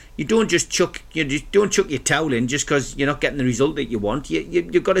 but you don't just chuck your towel in just because you're not getting the result that you want.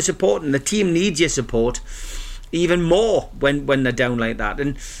 You've got to support them. The team needs your support even more when they're down like that.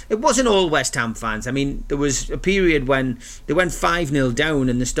 And it wasn't all West Ham fans. I mean, there was a period when they went 5-0 down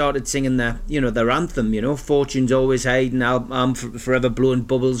and they started singing their anthem, Fortune's always hiding, I'm forever blowing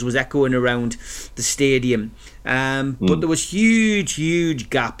bubbles, was echoing around the stadium. But there was huge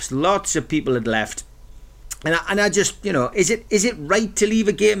gaps. Lots of people had left. And I just, is it right to leave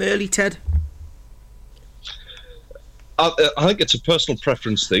a game early, Ted? I think it's a personal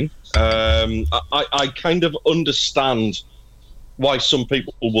preference thing. I kind of understand why some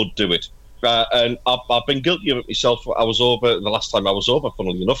people would do it. And I've been guilty of it myself. The last time I was over,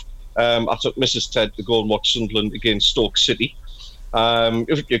 funnily enough, I took Mrs. Ted to go and watch Sunderland against Stoke City.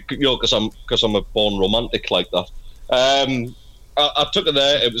 Because I'm a born romantic like that. I took her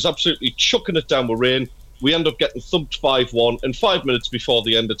there. It was absolutely chucking it down with rain. We end up getting thumped 5-1, and 5 minutes before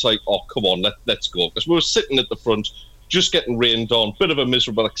the end, it's like, oh, come on, let's go. Because we were sitting at the front, just getting rained on, bit of a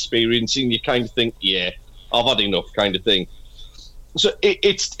miserable experience, and you kind of think, yeah, I've had enough, kind of thing. So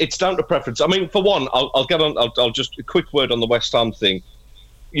it's down to preference. I mean, for one, I'll just a quick word on the West Ham thing.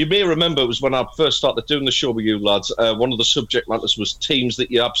 You may remember it was when I first started doing the show with you lads. One of the subject matters was teams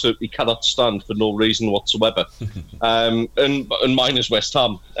that you absolutely cannot stand for no reason whatsoever, and mine is West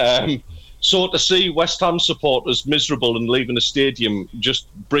Ham. So to see West Ham supporters miserable and leaving the stadium just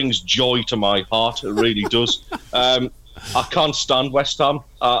brings joy to my heart. It really does. I can't stand West Ham.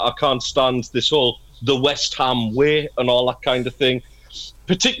 I can't stand this whole the West Ham way and all that kind of thing,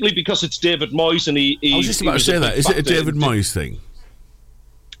 particularly because it's David Moyes and he I was just about to say that. Is it a David Moyes thing?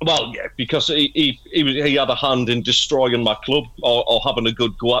 Well, yeah, because he had a hand in destroying my club or having a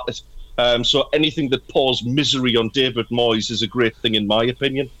good go at it. So anything that pours misery on David Moyes is a great thing in my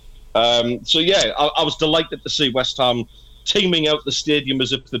opinion. So yeah, I was delighted to see West Ham teaming out the stadium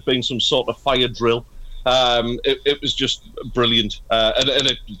as if there'd been some sort of fire drill. It was just brilliant and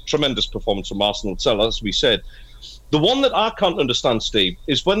a tremendous performance from Arsenal itself, as we said. The one that I can't understand, Steve,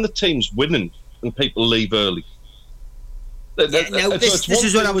 is when the team's winning and people leave early. This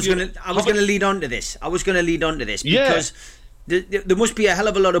is what I was going to lead on to this. Because there must be a hell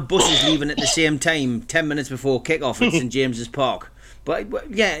of a lot of buses leaving at the same time 10 minutes before kick-off at St James's Park. But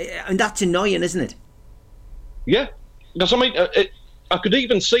yeah, and that's annoying, isn't it? Yeah, because I mean, I could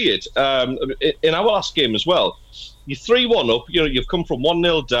even see it in our last game as well. You're 3-1 up. You've come from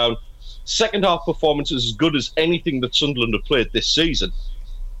 1-0 down. Second half performance is as good as anything that Sunderland have played this season.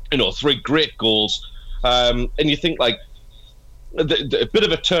 3 great goals, and you think like a bit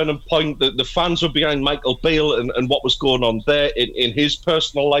of a turning point. The fans were behind Michael Beale and what was going on there in his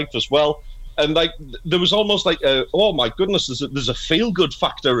personal life as well. And like there was almost like oh my goodness, there's a feel-good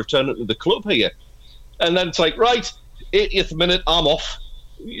factor returning to the club here. And then it's like, right, 80th minute, I'm off.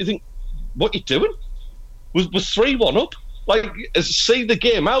 You think, what you doing? We're 3-1 up. Like, see the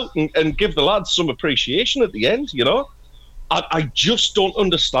game out and give the lads some appreciation at the end, I just don't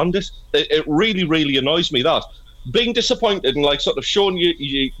understand it. It really, really annoys me that. Being disappointed and like sort of showing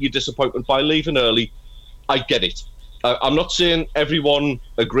your disappointment by leaving early, I get it. I'm not saying everyone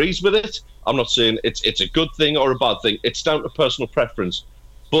agrees with it. I'm not saying it's a good thing or a bad thing. It's down to personal preference.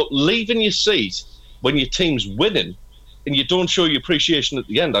 But leaving your seat when your team's winning and you don't show your appreciation at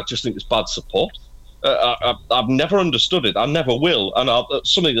the end, I just think it's bad support. I've never understood it. I never will. And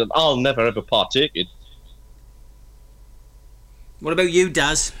something that I'll never, ever partake in. What about you,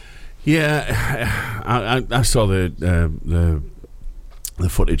 Daz? Yeah, I saw the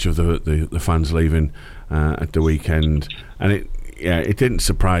footage of the fans leaving at the weekend, and it didn't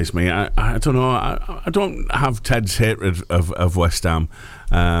surprise me. I don't know. I don't have Ted's hatred of West Ham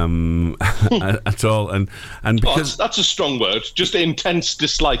at all, and because that's a strong word. Just intense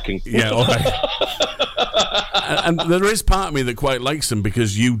disliking. Yeah, all right. And there is part of me that quite likes them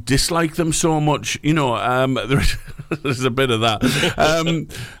because you dislike them so much. There's a bit of that.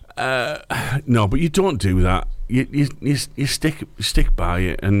 No, but you don't do that. you stick by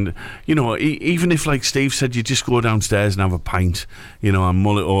it, and even if, like Steve said, you just go downstairs and have a pint, and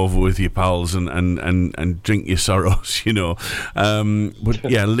mull it over with your pals and drink your sorrows, but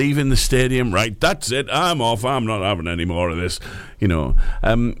yeah, leaving the stadium, right, that's it, I'm off, I'm not having any more of this.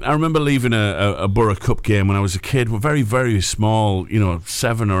 I remember leaving a Borough Cup game when I was a kid. We're very, very small,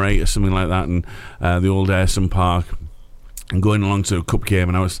 7 or 8 or something like that, in the old Ayrton Park, and going along to a cup game.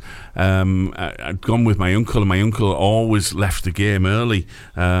 And I was, I'd gone with my uncle, and my uncle always left the game early,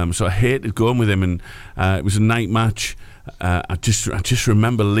 so I hated going with him. And it was a night match. I just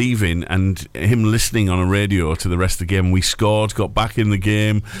remember leaving and him listening on a radio to the rest of the game. We scored, got back in the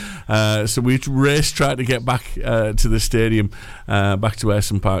game, so we raced, tried to get back to the stadium, back to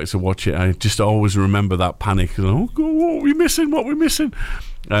Ayrton Park to watch it. I just always remember that panic. Oh God, what are we missing?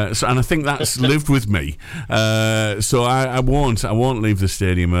 And I think that's lived with me. So I won't leave the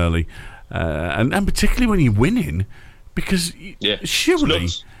stadium early, and particularly when you're winning, because surely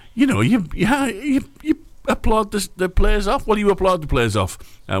you applaud the players off. Well, you applaud the players off,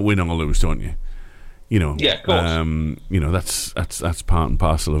 win or lose, don't you? Yeah, of course. That's part and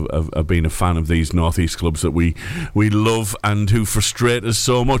parcel of being a fan of these North East clubs that we love and who frustrate us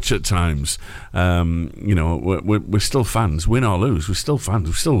so much at times. We're still fans, win or lose. We're still fans.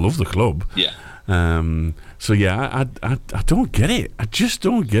 We still love the club. Yeah. So yeah, I don't get it. I just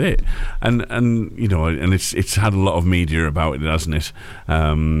don't get it. And it's had a lot of media about it, hasn't it?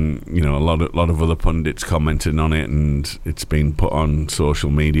 A lot of other pundits commenting on it, and it's been put on social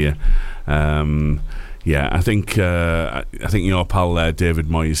media. I think your pal there, David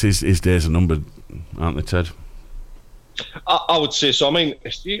Moyes, his days are numbered, aren't they, Ted? I would say so. I mean,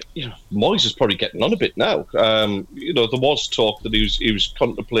 Moyes is probably getting on a bit now. There was talk that he was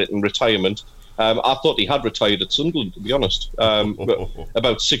contemplating retirement. I thought he had retired at Sunderland, to be honest, but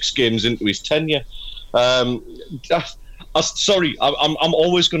about 6 games into his tenure. Sorry, I'm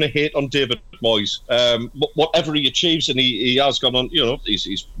always going to hate on David Moyes. Whatever he achieves, and he has gone on,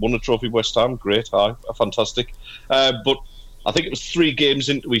 he's won a trophy with West Ham, great, fantastic. But I think it was 3 games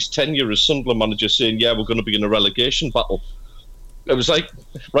into his tenure as Sunderland manager saying, yeah, we're going to be in a relegation battle. It was like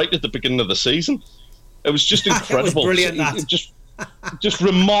right at the beginning of the season. It was just incredible. It was brilliant, just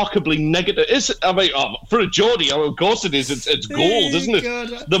remarkably negative. For a Geordie, of course it is. It's gold, isn't it?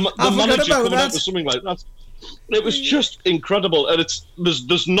 The manager coming out with something like that. It was just incredible, and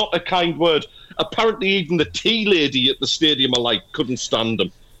there's not a kind word. Apparently, even the tea lady at the stadium couldn't stand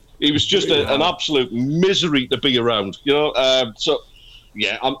him. He was just an absolute misery to be around, So,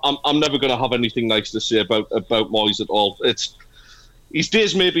 yeah, I'm never going to have anything nice to say about Moyes at all. His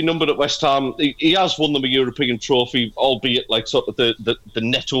days may be numbered at West Ham. He has won them a European trophy, albeit like sort of the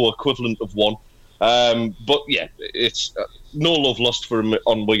netto equivalent of one. But yeah, it's no love lost for him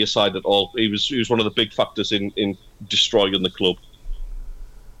on Weir side at all. He was one of the big factors in destroying the club.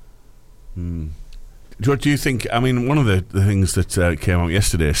 What do you think? I mean, one of the things that came out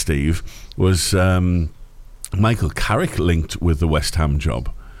yesterday, Steve, was Michael Carrick linked with the West Ham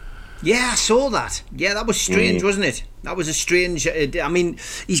job. Yeah, I saw that. Yeah, that was strange, wasn't it? That was a strange. I mean,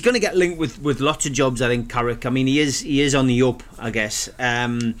 he's going to get linked with lots of jobs, I think, Carrick. I mean, he is on the up, I guess.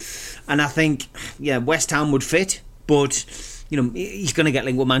 And I think, West Ham would fit, but he's going to get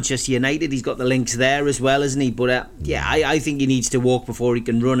linked with Manchester United. He's got the links there as well, isn't he? But I think he needs to walk before he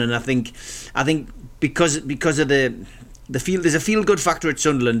can run. And I think because of the feel, there's a feel good factor at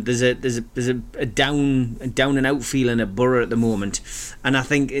Sunderland. There's a down and out feeling at Borough at the moment, and I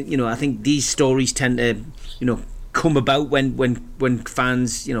think these stories tend to come about when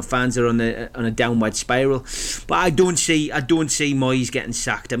fans are on a downward spiral. But I don't see Moyes getting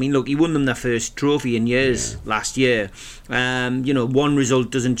sacked. I mean, look, he won them their first trophy in years last year. One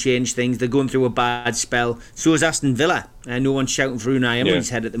result doesn't change things. They're going through a bad spell. So is Aston Villa. No one's shouting for Unai Emery's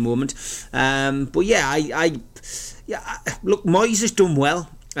head at the moment. Look, Moyes has done well.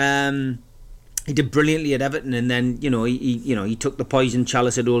 He did brilliantly at Everton, and then he took the poison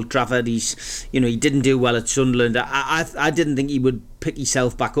chalice at Old Trafford. He didn't do well at Sunderland. I didn't think he would pick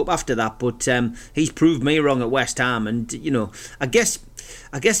himself back up after that, but he's proved me wrong at West Ham, and I guess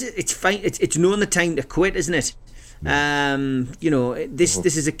it's fine. It's knowing the time to quit, isn't it? This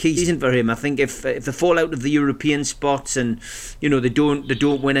is a key season for him. I think if they fall out of the European spots and they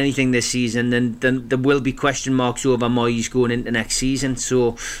don't win anything this season, then there will be question marks over Moyes going into next season.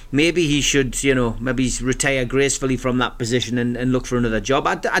 So maybe he should retire gracefully from that position and look for another job.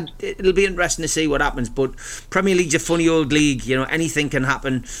 It'll be interesting to see what happens. But Premier League's a funny old league. Anything can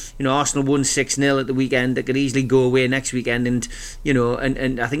happen. Arsenal won 6-0 at the weekend. They could easily go away next weekend, and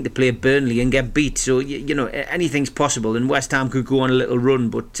I think they play Burnley and get beat. So anything's possible, and West Ham could go on a little run.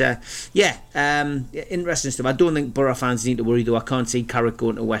 But interesting stuff. I don't think Borough fans need to worry, though. I can't see Carrick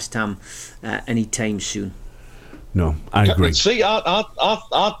going to West Ham anytime soon. No, I agree. See,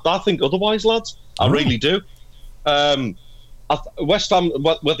 I think otherwise, lads. I really do. West Ham,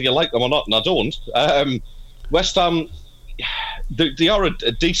 whether you like them or not, and I don't, West Ham, they are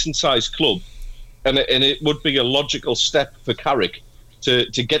a decent-sized club, and it would be a logical step for Carrick to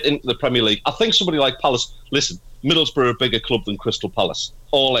get into the Premier League. I think somebody like Palace, listen, Middlesbrough are a bigger club than Crystal Palace.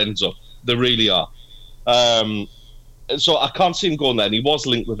 All ends up. They really are. So I can't see him going there, and he was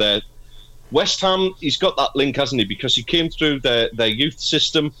linked with their West Ham. He's got that link, hasn't he? Because he came through their youth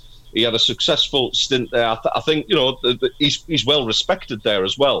system. He had a successful stint there. I think, he's well respected there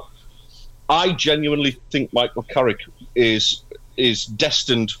as well. I genuinely think Michael Carrick is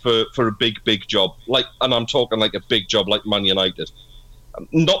destined for a big job. And I'm talking like a big job like Man United.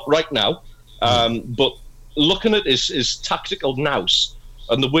 Not right now, but looking at his tactical nous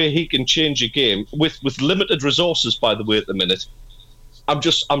and the way he can change a game with limited resources, by the way, at the minute.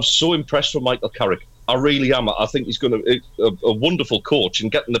 I'm so impressed with Michael Carrick. I really am. I think he's going to a wonderful coach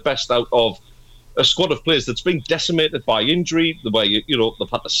and getting the best out of a squad of players that's been decimated by injury. The way they've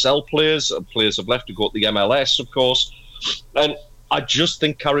had to sell players. Players have left to go to the MLS, of course. And I just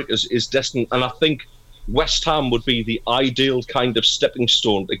think Carrick is destined. And I think West Ham would be the ideal kind of stepping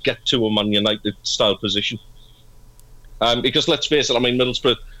stone to get to a Man United style position. Because let's face it, I mean,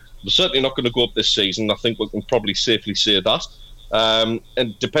 Middlesbrough, they're certainly not going to go up this season. I think we can probably safely say that.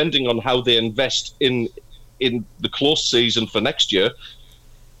 And depending on how they invest in the close season for next year,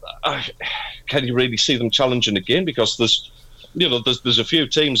 can you really see them challenging again? Because there's a few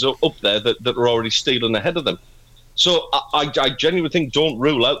teams up there that are already stealing ahead of them. So I genuinely think, don't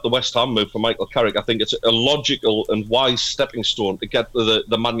rule out the West Ham move for Michael Carrick. I think it's a logical and wise stepping stone to get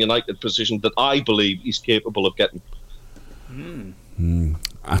the Man United position that I believe he's capable of getting.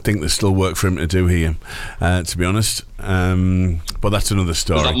 I think there's still work for him to do here, to be honest. But that's another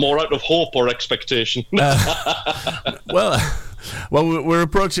story. Is that more out of hope or expectation? Well, we're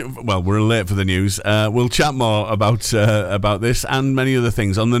approaching. Well, we're late for the news. We'll chat more about this and many other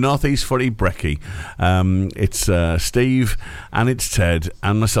things on the North East Footy Brekky. It's Steve and it's Ted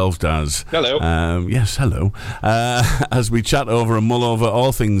and myself, Daz. Hello. Yes, hello. As we chat over and mull over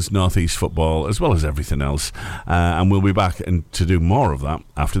all things North East football as well as everything else, and we'll be back to do more of that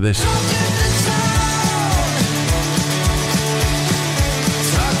after this.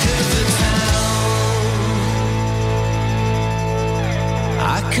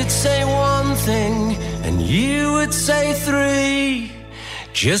 Could say one thing and you would say three,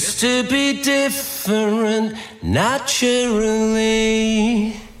 just to be different naturally.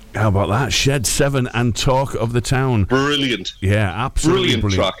 How about that? Shed 7 and Talk of the Town. Brilliant. Yeah, absolutely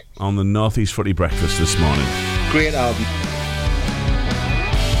brilliant track. On the North East Footy Breakfast this morning. Great album.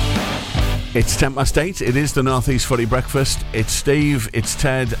 It's 8:10. It is the North East Footy Breakfast. It's Steve, it's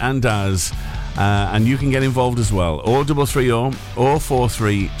Ted and Daz. And you can get involved as well. 0330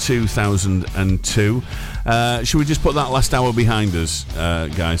 043 2002. Should we just put that last hour behind us,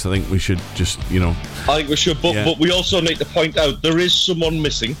 guys? I think we should just, I think we should, but we also need to point out there is someone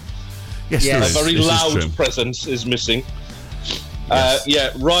missing. Yes, there is. A very loud presence is missing.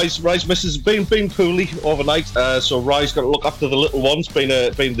 Yes. Rye's missus been poorly overnight, so Rye's got to look after the little ones, being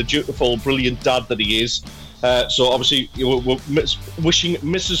the dutiful, brilliant dad that he is. So obviously we're wishing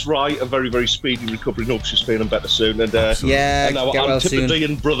Mrs. Rye a very, very speedy recovery. Hope she's feeling better soon. And and our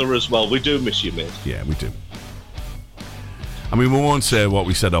Antipodean brother as well. We do miss you, mate. Yeah, we do. I mean, we won't say what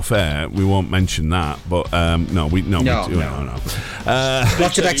we said off air. We won't mention that. But no. Lots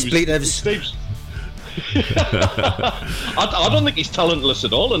of expletives. I don't think he's talentless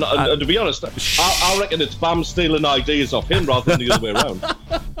at all, and to be honest, I reckon it's Bam stealing ideas off him rather than the other way around.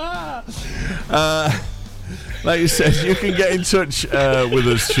 Like you said, you can get in touch with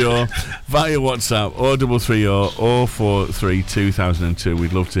us, sure, via WhatsApp 0330 043 2002.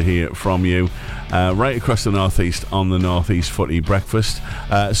 We'd love to hear from you right across the North East on the North East Footy Breakfast.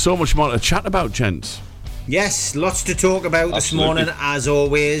 So much more to chat about, gents. Yes, lots to talk about this morning, as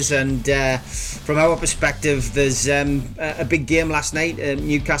always. And from our perspective, there's a big game last night.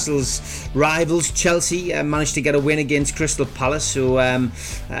 Newcastle's rivals, Chelsea, managed to get a win against Crystal Palace. So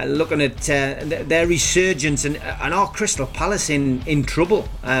looking at their resurgence, and are Crystal Palace in trouble?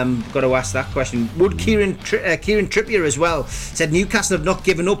 Got to ask that question. Would Kieran Trippier as well said Newcastle have not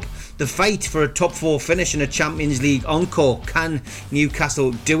given up the fight for a top 4 finish in a Champions League encore. Can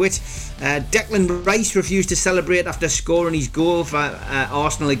Newcastle do it? Declan Rice refused to celebrate after scoring his goal for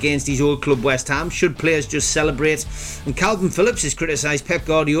Arsenal against his old club West Ham. Should players just celebrate? And Calvin Phillips has criticised Pep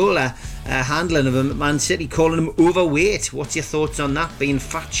Guardiola handling of him at Man City, calling him overweight. What's your thoughts on that, being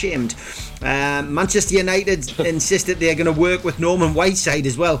fat-shamed? Manchester United insisted they're going to work with Norman Whiteside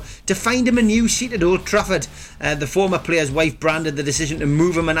as well to find him a new seat at Old Trafford. The former player's wife branded the decision to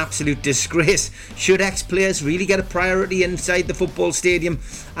move him an absolute disgrace. Should ex-players really get a priority inside the football stadium?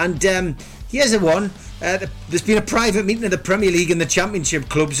 And here's a one. There's been a private meeting of the Premier League and the Championship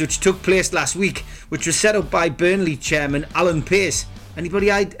clubs which took place last week, which was set up by Burnley chairman Alan Pace. Anybody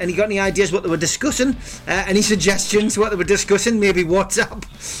got any ideas what they were discussing? Any suggestions what they were discussing? Maybe WhatsApp.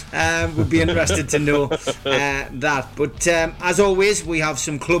 Would be interested to know that. But as always, we have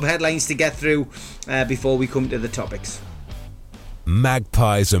some club headlines to get through before we come to the topics.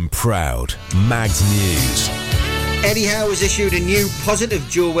 Magpies and Proud. Mags News. Eddie Howe has issued a new positive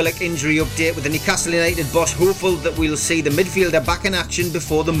Joe Willock injury update, with the Newcastle United boss hopeful that we'll see the midfielder back in action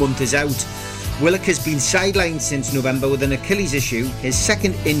before the month is out. Willock has been sidelined since November with an Achilles issue, his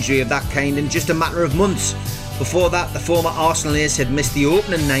second injury of that kind in just a matter of months. Before that, the former Arsenal ace had missed the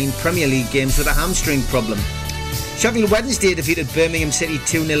opening 9 Premier League games with a hamstring problem. Sheffield Wednesday defeated Birmingham City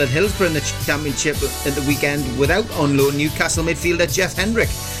 2-0 at Hillsborough in the Championship at the weekend without on-loan Newcastle midfielder Jeff Hendrick,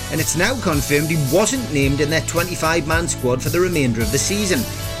 and it's now confirmed he wasn't named in their 25-man squad for the remainder of the season.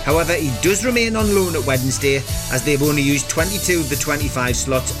 However, he does remain on loan at Wednesday, as they've only used 22 of the 25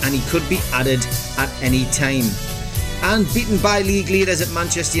 slots, and he could be added at any time. And beaten by league leaders at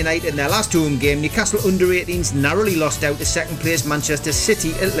Manchester United in their last home game, Newcastle under-18s narrowly lost out to second-place Manchester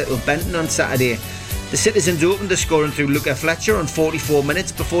City at Little Benton on Saturday. The citizens opened the scoring through Luca Fletcher on 44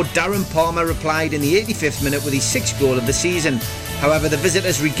 minutes before Darren Palmer replied in the 85th minute with his 6th goal of the season. However, the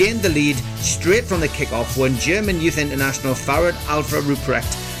visitors regained the lead straight from the kick-off when German youth international Farad Alfred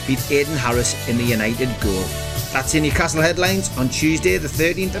Ruprecht beat Aidan Harris in the United goal. That's in Newcastle headlines on Tuesday the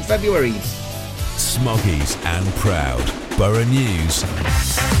 13th of February. Smoggies and Proud. Borough News.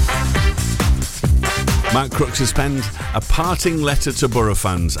 Matt Crooks has penned a parting letter to Borough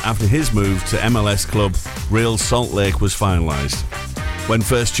fans after his move to MLS club Real Salt Lake was finalised. When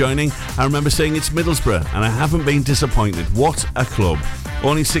first joining, I remember saying it's Middlesbrough, and I haven't been disappointed. What a club.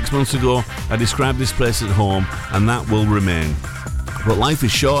 Only 6 months ago, I described this place at home, and that will remain. But life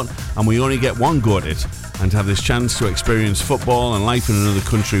is short, and we only get one go at it, and to have this chance to experience football and life in another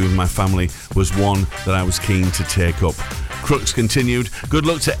country with my family was one that I was keen to take up. Crooks continued, good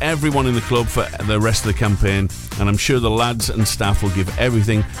luck to everyone in the club for the rest of the campaign, and I'm sure the lads and staff will give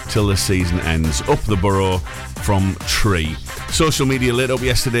everything till the season ends. Up the Borough from Tree. Social media lit up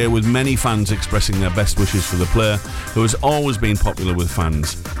yesterday with many fans expressing their best wishes for the player, who has always been popular with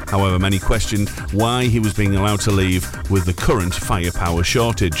fans. However, many questioned why he was being allowed to leave with the current firepower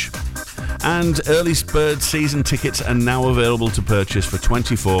shortage. And early bird season tickets are now available to purchase for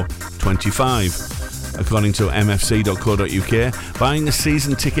 24.25. According to mfc.co.uk, buying a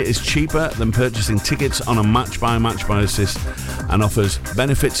season ticket is cheaper than purchasing tickets on a match-by-match basis and offers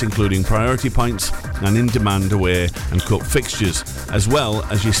benefits including priority points and in-demand away and cup fixtures, as well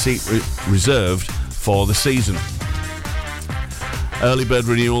as your seat reserved for the season. Early bird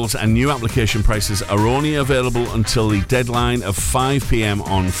renewals and new application prices are only available until the deadline of 5 p.m.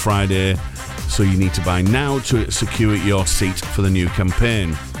 on Friday, so you need to buy now to secure your seat for the new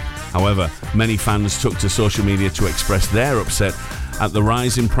campaign. However, many fans took to social media to express their upset at the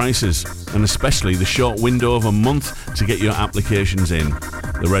rise in prices, and especially the short window of a month to get your applications in.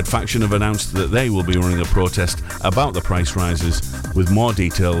 The Red Faction have announced that they will be running a protest about the price rises, with more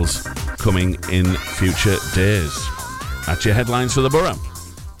details coming in future days. That's your headlines for the Borough.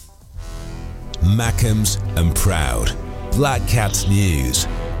 Mackems and Proud. Black Cats News.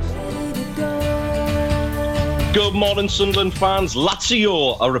 Good morning, Sunderland fans.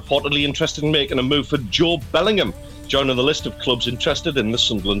 Lazio are reportedly interested in making a move for Joe Bellingham, joining the list of clubs interested in the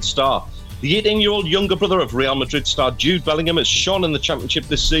Sunderland star. The 18-year-old younger brother of Real Madrid star Jude Bellingham has shone in the Championship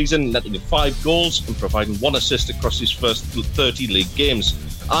this season, netting 5 goals and providing 1 assist across his first 30 league games.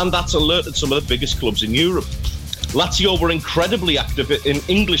 And that's alerted some of the biggest clubs in Europe. Lazio were incredibly active in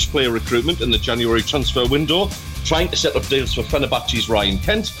English player recruitment in the January transfer window, trying to set up deals for Fenerbahce's Ryan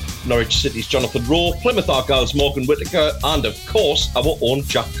Kent, Norwich City's Jonathan Rowe, Plymouth Argyle's Morgan Whittaker, and of course our own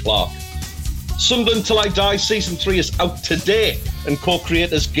Jack Clark. Sunderland Till I Die Season 3 is out today, and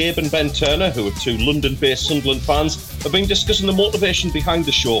co-creators Gabe and Ben Turner, who are 2 London-based Sunderland fans, have been discussing the motivation behind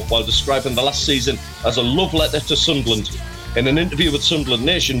the show while describing the last season as a love letter to Sunderland. In an interview with Sunderland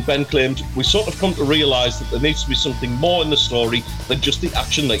Nation, Ben claimed, "We sort of come to realise that there needs to be something more in the story than just the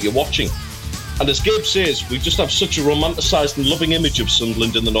action that you're watching." And as Gabe says, we just have such a romanticised and loving image of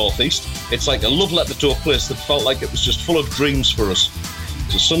Sunderland in the North East. It's like a love letter to a place that felt like it was just full of dreams for us.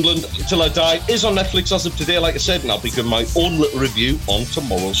 So Sunderland Till I Die is on Netflix as of today, like I said, and I'll be giving my own little review on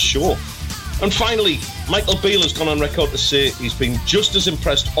tomorrow's show. And finally, Michael Beale has gone on record to say he's been just as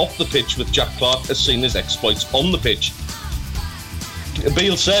impressed off the pitch with Jack Clark as seen his exploits on the pitch.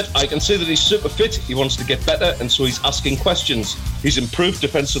 Beale said, "I can see that he's super fit, he wants to get better, and so he's asking questions. He's improved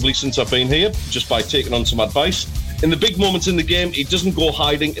defensively since I've been here, just by taking on some advice. In the big moments in the game, he doesn't go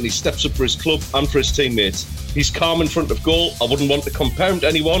hiding and he steps up for his club and for his teammates. He's calm in front of goal. I wouldn't want to compare him to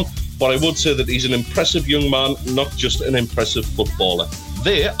anyone, but I would say that he's an impressive young man, not just an impressive footballer."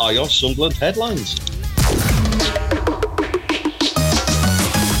 There are your Sunderland headlines.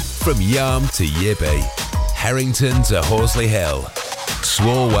 From Yarm to Yibby, Harrington to Horsley Hill,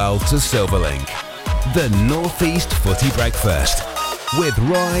 Swalwell to Silverlink. The North East Footy Breakfast with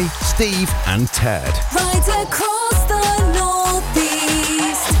Roy, Steve and Ted. Right across the North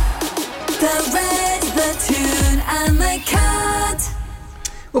East, the Red, the Toon and the Cat.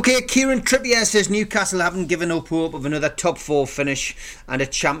 Okay, Kieran Trippier says Newcastle haven't given up hope of another top 4 finish and a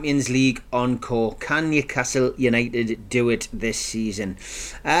Champions League encore. Can Newcastle United do it this season?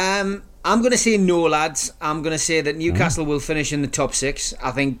 I'm going to say no, lads. I'm going to say that Newcastle will finish in the top 6. I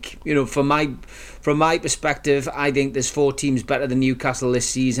think, from my perspective, I think there's 4 teams better than Newcastle this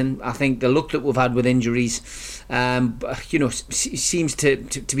season. I think the luck that we've had with injuries, seems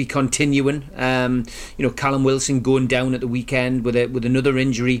to be continuing. Callum Wilson going down at the weekend with another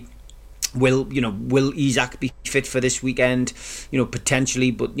injury. Will Isak be fit for this weekend? Potentially,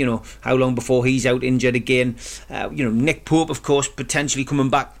 but how long before he's out injured again? Nick Pope, of course, potentially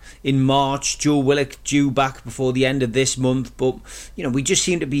coming back in March. Joe Willock due back before the end of this month, but we just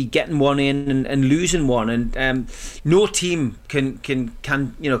seem to be getting one in and losing one, and no team can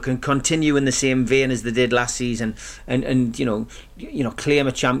continue in the same vein as they did last season, and claim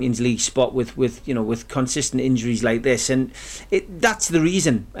a Champions League spot with consistent injuries like this, and that's the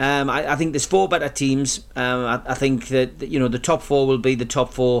reason. I think there's 4 better teams. I think that the top 4 will be the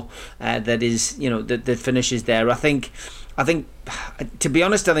top 4 that finishes there. I think, to be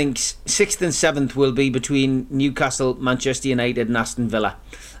honest, I think 6th and 7th will be between Newcastle, Manchester United and Aston Villa.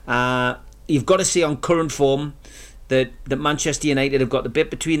 You've got to see on current form that Manchester United have got the bit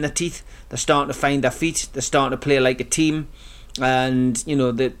between their teeth. They're starting to find their feet. They're starting to play like a team. And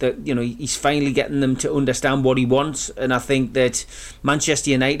he's finally getting them to understand what he wants, and I think that Manchester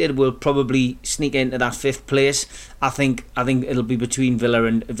United will probably sneak into that 5th place. I think it'll be between Villa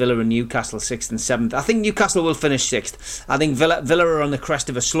and Newcastle, 6th and 7th. I think Newcastle will finish 6th. I think Villa are on the crest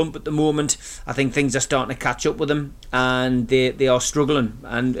of a slump at the moment. I think things are starting to catch up with them, and they are struggling.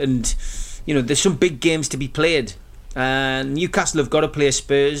 And there's some big games to be played. Newcastle have got to play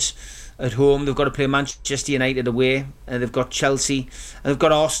Spurs at home, they've got to play Manchester United away, and they've got Chelsea, and they've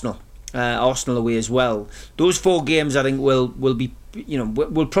got Arsenal away as well. Those 4 games, I think, will be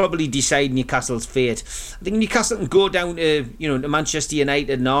will probably decide Newcastle's fate. I think Newcastle can go down to to Manchester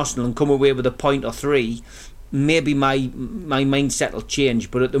United and Arsenal and come away with a point or 3. Maybe my mindset will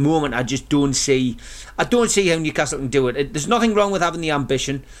change, but at the moment I just don't see how Newcastle can do it. There's nothing wrong with having the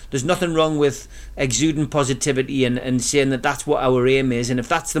ambition. There's nothing wrong with exuding positivity and saying that that's what our aim is. And if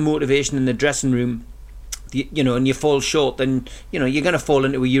that's the motivation in the dressing room, and you fall short, then you're going to fall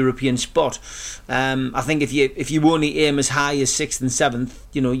into a European spot. I think if you only aim as high as 6th and 7th,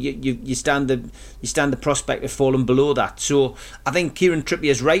 you stand the prospect of falling below that. So I think Kieran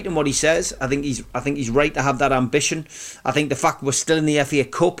Trippier is right in what he says. I think he's right to have that ambition. I think the fact we're still in the FA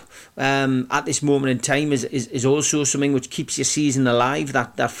Cup at this moment in time is also something which keeps your season alive.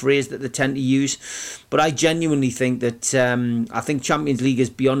 That phrase that they tend to use. But I genuinely think that I think Champions League is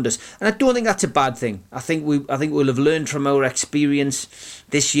beyond us, and I don't think that's a bad thing. I think we'll have learned from our experience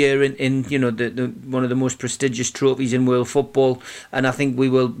this year in the one of the most prestigious trophies in world football, and I think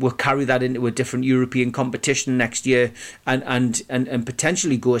we'll carry that into a different European competition next year, and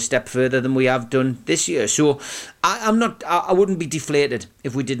potentially go a step further than we have done this year. So I wouldn't be deflated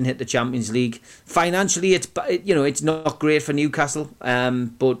if we didn't hit the Champions League. Financially, it's not great for Newcastle,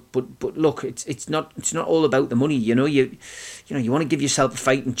 but look, it's not all about the money. You want to give yourself a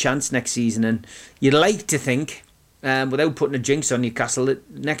fighting chance next season, and you'd like to think, without putting a jinx on Newcastle, that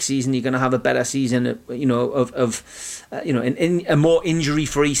next season you're going to have a better season, in a more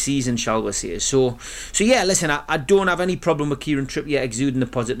injury-free season, shall we say. So yeah, listen, I don't have any problem with Kieran Trippier exuding the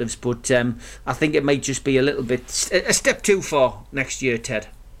positives, but I think it might just be a little bit a step too far next year, Ted.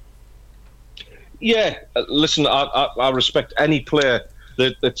 Yeah, listen, I respect any player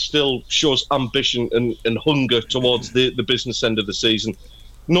that still shows ambition and hunger towards the business end of the season.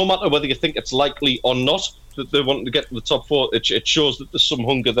 No matter whether you think it's likely or not that they're wanting to get to the top 4, it shows that there's some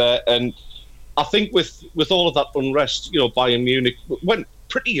hunger there. And I think with all of that unrest, Bayern Munich went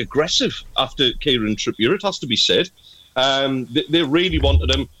pretty aggressive after Kieran Trippier, it has to be said. They really wanted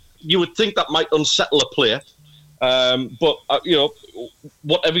him. you would think that might unsettle a player. But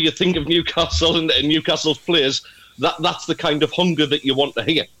whatever you think of Newcastle and Newcastle's players, that's the kind of hunger that you want to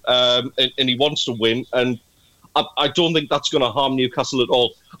hear. And he wants to win, and I don't think that's going to harm Newcastle at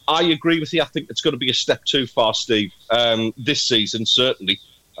all. I agree with you. I think it's going to be a step too far, Steve, this season, certainly.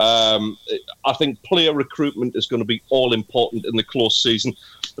 I think player recruitment is going to be all important in the close season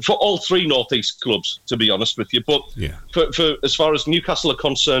for all three North East clubs, to be honest with you. But for as far as Newcastle are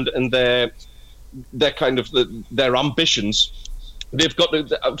concerned and their kind of their ambitions, they've got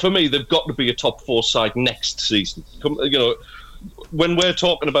to, for me, they've got to be a top four side next season. When we're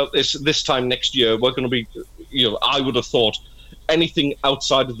talking about this time next year, we're going to be, I would have thought anything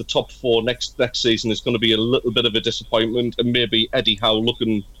outside of the top four next season is going to be a little bit of a disappointment, and maybe Eddie Howe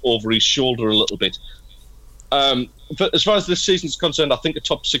looking over his shoulder a little bit. But as far as this season is concerned, I think a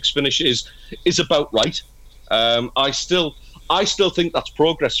top six finish is about right. I still think that's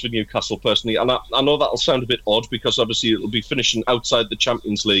progress for Newcastle personally, and I know that'll sound a bit odd because obviously it'll be finishing outside the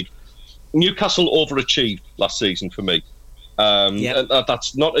Champions League. Newcastle overachieved last season for me. And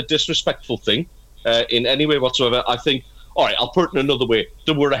that's not a disrespectful thing in any way whatsoever. I think, all right, I'll put it another way.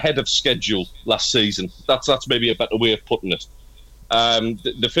 They were ahead of schedule last season. That's maybe a better way of putting it.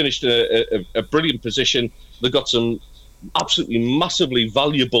 They finished a brilliant position. They got some absolutely massively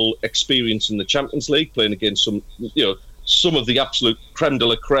valuable experience in the Champions League, playing against some of the absolute creme de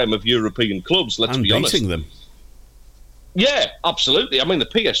la creme of European clubs, let's be honest. And beating them. Yeah, absolutely. I mean, the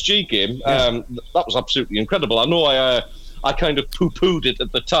PSG game, that was absolutely incredible. I know I kind of poo-pooed it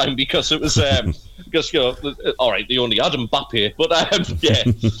at the time because it was all right, they only had Mbappe, but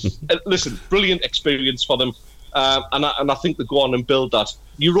listen, brilliant experience for them, and I think they go on and build that.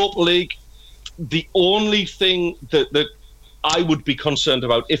 Europa League, the only thing that I would be concerned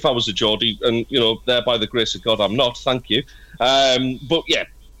about if I was a Geordie, and there by the grace of God I'm not, thank you, but yeah,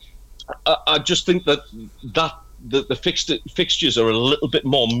 I just think that the fixtures are a little bit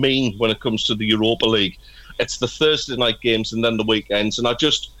more mean when it comes to the Europa League. It's the Thursday night games and then the weekends, and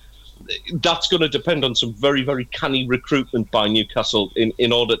that's going to depend on some very, very canny recruitment by Newcastle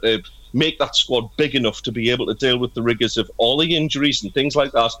in order to make that squad big enough to be able to deal with the rigours of all the injuries and things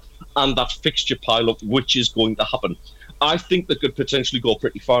like that, and that fixture pile-up, which is going to happen. I think they could potentially go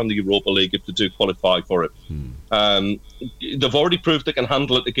pretty far in the Europa League if they do qualify for it. They've already proved they can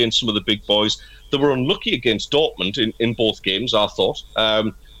handle it against some of the big boys. They were unlucky against Dortmund in both games, I thought.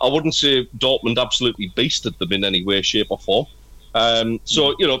 I wouldn't say Dortmund absolutely beasted them in any way, shape or form.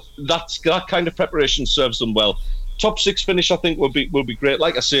 That kind of preparation serves them well. Top six finish, I think, will be great.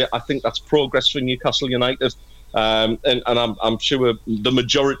 Like I say, I think that's progress for Newcastle United. And I'm sure the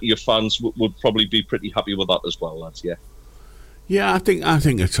majority of fans would probably be pretty happy with that as well, lads. Yeah, I think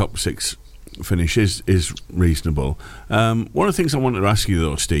a top six finish is reasonable. One of the things I wanted to ask you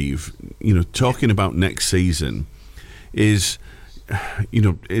though, Steve, talking about next season is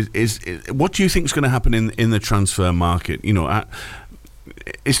what do you think is going to happen in the transfer market?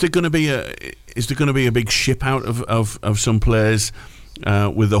 Is there going to be a big ship out of some players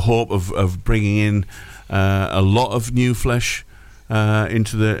with the hope of bringing in a lot of new flesh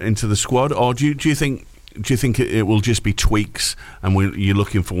into the squad, or do you think it will just be tweaks and you're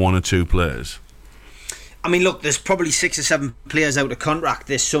looking for one or two players? I mean, look, there's probably 6 or 7 players out of contract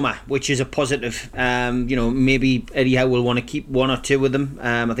this summer, which is a positive. Maybe Eddie Howe will want to keep 1 or 2 of them.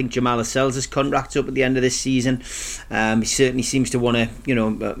 I think Jamal Lascelles' contract's up at the end of this season. He certainly seems to want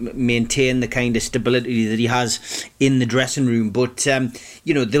to, maintain the kind of stability that he has in the dressing room. But,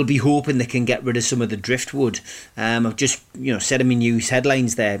 they'll be hoping they can get rid of some of the driftwood. I've just, said in my news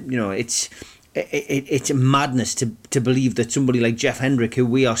headlines there, it's a madness to believe that somebody like Jeff Hendrick, who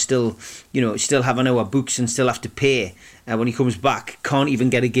we are still have on our books and still have to pay when he comes back, can't even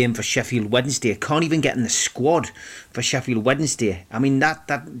get a game for Sheffield Wednesday, can't even get in the squad for Sheffield Wednesday. I mean,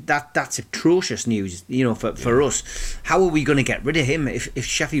 that's atrocious news, for us. How are we going to get rid of him if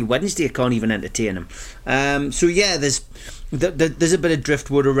Sheffield Wednesday can't even entertain him? There's a bit of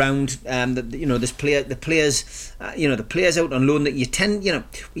driftwood around. There's the players out on loan that you tend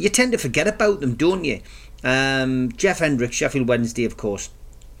to forget about them, don't you? Jeff Hendrick, Sheffield Wednesday, of course.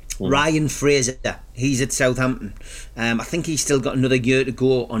 Ryan Fraser, he's at Southampton. I think he's still got another year to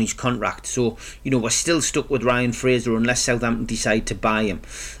go on his contract, so we're still stuck with Ryan Fraser unless Southampton decide to buy him.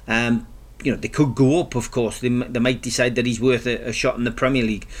 They could go up, of course. They might decide that he's worth a shot in the Premier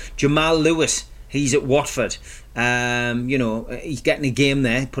League. Jamal Lewis, he's at Watford. He's getting a game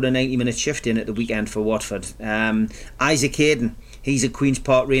there, put a 90-minute shift in at the weekend for Watford. Isaac Hayden, He's at Queen's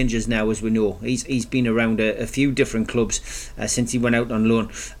Park Rangers now, as we know. He's been around a few different clubs since he went out on loan.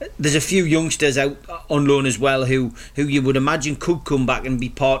 There's a few youngsters out on loan as well who you would imagine could come back and be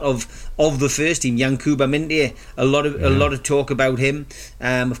part of the first team. Yankuba Minte, a lot of talk about him.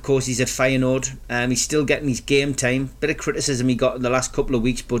 Of course, he's at Feyenoord. He's still getting his game time. Bit of criticism he got in the last couple of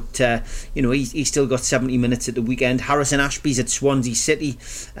weeks, but he's still got 70 minutes at the weekend. Harrison Ashby's at Swansea City.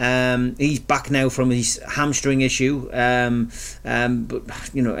 He's back now from his hamstring issue, but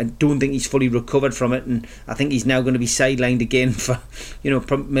I don't think he's fully recovered from it, and I think he's now going to be sidelined again for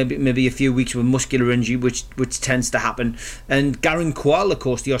maybe a few weeks with muscular injury, which tends to happen. And Garen Kwal, of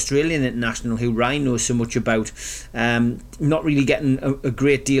course, the Australian international who Ryan knows so much about, not really getting a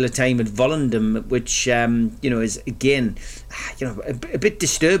great deal of time at Volendam, which is again a bit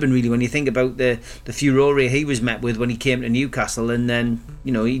disturbing really when you think about the furore he was met with when he came to Newcastle, and then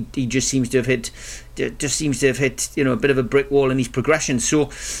he just seems to have hit a bit of a brick wall in his progression. So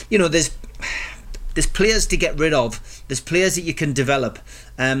there's players to get rid of, there's players that you can develop.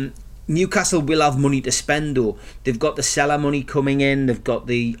 Newcastle will have money to spend though. They've got the Salah money coming in, they've got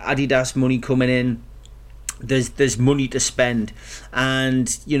the Adidas money coming in. There's money to spend, and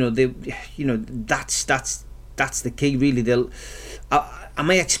that's the key really. Am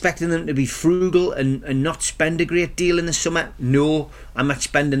I expecting them to be frugal and not spend a great deal in the summer? No, I'm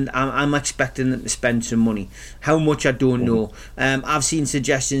expecting them to spend some money. How much, I don't know. I've seen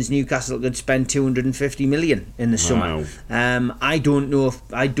suggestions Newcastle could spend 250 million in the summer. I don't know.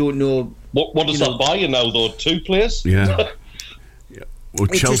 What does that buy you now though? 2 players? Yeah. Well,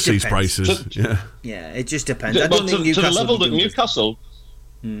 Chelsea's prices. It just depends. I don't think to the level that Newcastle.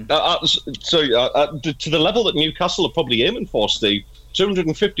 To the level that Newcastle are probably aiming for, Steve,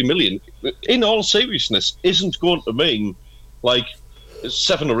 250 million, in all seriousness, isn't going to mean like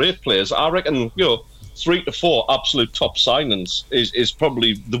 7 or 8 players. I reckon 3 to 4 absolute top signings is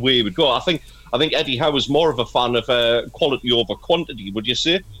probably the way it would go. I think Eddie Howe is more of a fan of quality over quantity. Would you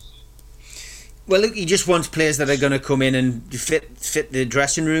say? Well, look, he just wants players that are going to come in and fit the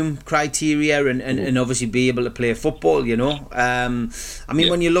dressing room criteria and obviously be able to play football. When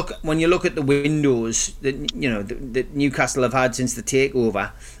you look at the windows that Newcastle have had since the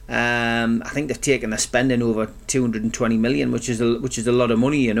takeover, I think they've taken their spending over 220 million, which is a lot of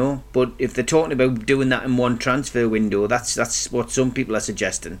money. But if they're talking about doing that in one transfer window, that's what some people are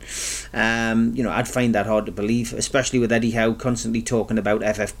suggesting. I'd find that hard to believe, especially with Eddie Howe constantly talking about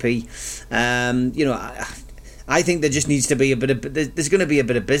FFP. I think there just needs to be there's going to be a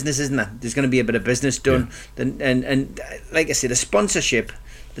bit of business, isn't there? There's going to be a bit of business done, and like I said, the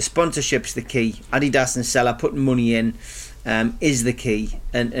sponsorship's the key. Adidas and Salah putting money in is the key,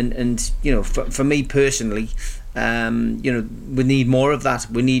 and for me personally, we need more of that.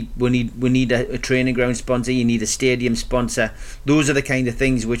 We need a training ground sponsor. You need a stadium sponsor. Those are the kind of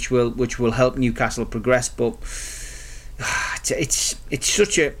things which will help Newcastle progress. But it's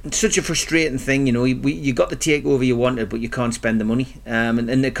such a frustrating thing. You got the takeover you wanted, but you can't spend the money.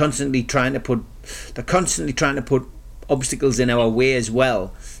 And they're constantly trying to put obstacles in our way as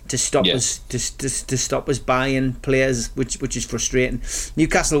well to stop us to stop us buying players, which is frustrating.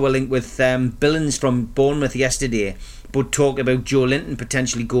 Newcastle were linked with Billings from Bournemouth yesterday, but talk about Joe Linton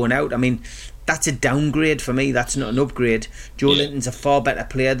potentially going out. I mean, that's a downgrade for me. That's not an upgrade. Joe Linton's a far better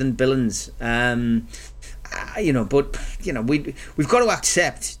player than Billings. But we've got to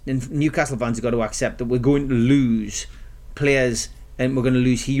accept, and Newcastle fans have got to accept, that we're going to lose players and we're going to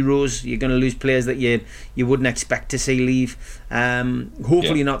lose heroes. You're going to lose players that you wouldn't expect to see leave.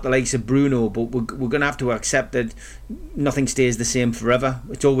 Hopefully not the likes of Bruno, but we're going to have to accept that nothing stays the same forever.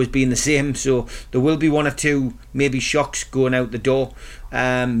 It's always been the same, so there will be 1 or 2 maybe shocks going out the door.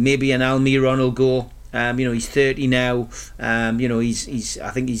 Maybe an Almiron will go. He's 30 now. He's I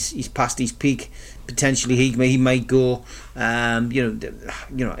think he's past his peak. Potentially he might go. There's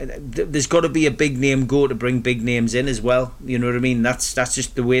got to be a big name go to bring big names in as well. You know what I mean? That's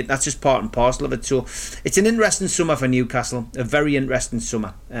just the way. That's just part and parcel of it. So it's an interesting summer for Newcastle. A very interesting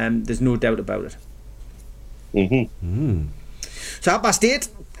summer. There's no doubt about it. So 8:30.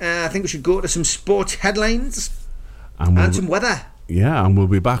 I think we should go to some sports headlines and some weather. Yeah, and we'll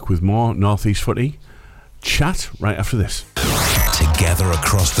be back with more North East Footy chat right after this. Together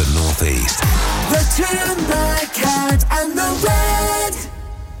across the North East. The Toon, the Cat and the Red.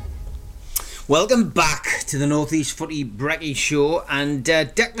 Welcome back to the North East Footy Brekky show. And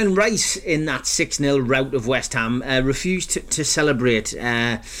Declan Rice, in that 6-0 rout of West Ham, refused to celebrate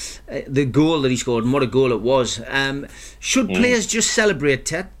the goal that he scored, and what a goal it was. Should players just celebrate,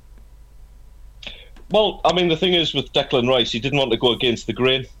 Ted? Well, I mean, the thing is with Declan Rice, he didn't want to go against the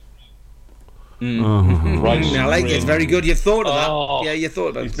grain. Rice. I like it. It's very good. You've thought of that. Oh. Yeah, you thought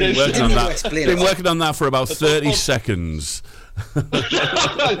about it. Been working on that. Been working on that for about 30 all. seconds.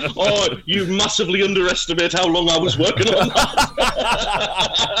 Oh, you massively underestimate how long I was working on that.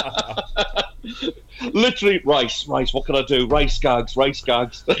 Literally, rice. What can I do? Rice gags. Rice,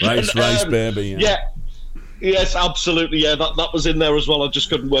 baby. Yeah. Yes, absolutely. Yeah, that was in there as well. I just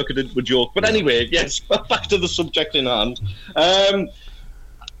couldn't work it into a joke. But anyway, yes, back to the subject in hand.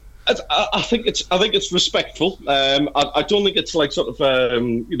 I think it's respectful. I don't think it's like sort of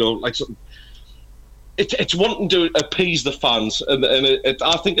it's wanting to appease the fans, and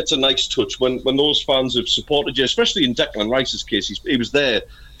I think it's a nice touch when those fans have supported you, especially in Declan Rice's case. He was there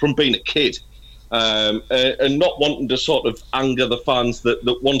from being a kid, and not wanting to sort of anger the fans that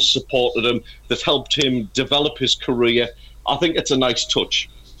once supported him, that helped him develop his career. I think it's a nice touch.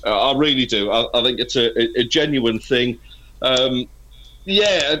 I really do. I think it's a genuine thing. I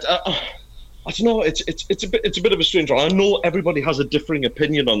don't know. It's a bit of a strange one. I know everybody has a differing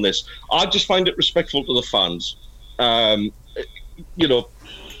opinion on this. I just find it respectful to the fans.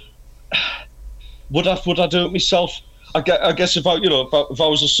 Would I do it myself? I guess if I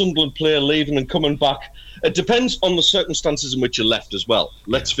was a Sunderland player leaving and coming back, it depends on the circumstances in which you left as well.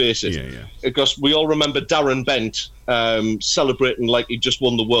 Let's face it. Yeah. Because we all remember Darren Bent celebrating like he just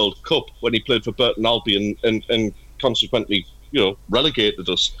won the World Cup when he played for Burton Albion and consequently, relegated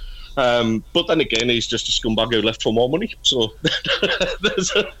us. But then again, he's just a scumbag who left for more money. So,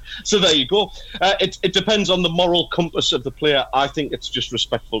 so there you go. It depends on the moral compass of the player. I think it's just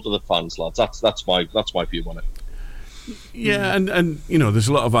respectful to the fans, lads. That's my view on it. Yeah, and there's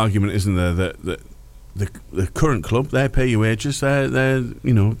a lot of argument, isn't there, that the current club, they pay you wages. They're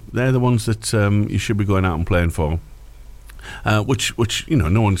the ones that you should be going out and playing for. Which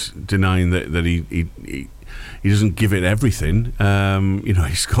no one's denying that he doesn't give it everything.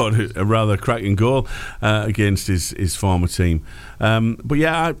 He scored a rather cracking goal against his former team. But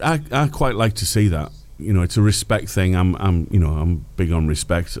yeah, I quite like to see that. It's a respect thing. I'm big on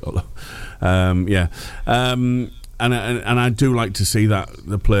respect. And I do like to see that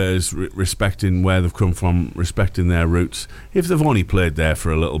the players respecting where they've come from, respecting their roots. If they've only played there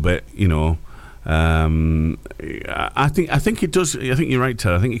for a little bit, I think it does. I think you're right,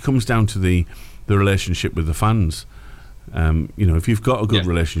 Ted. I think it comes down to the relationship with the fans. If you've got a good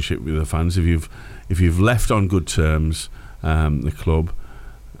relationship with the fans, if you've left on good terms, the club,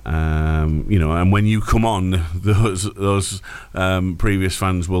 and when you come on, those previous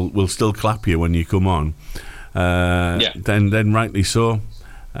fans will still clap you when you come on. Then rightly so.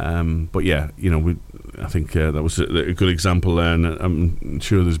 But yeah, I think that was a good example there, and I'm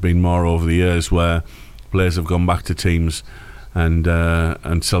sure there's been more over the years where players have gone back to teams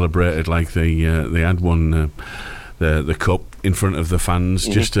and celebrated like they had won the cup in front of the fans,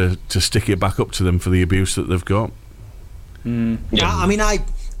 just to stick it back up to them for the abuse that they've got. I mean,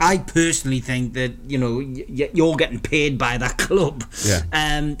 I personally think that you're getting paid by that club.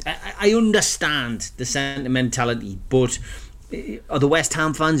 I understand the sentimentality, but are the West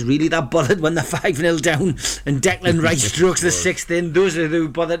Ham fans really that bothered when they're 5-0 down and Declan Rice strokes the 6th in? Those are who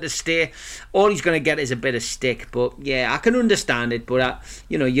bothered to stay. All he's going to get is a bit of stick. But yeah, I can understand it. But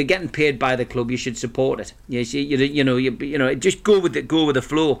you're getting paid by the club. You should support it. Just go with the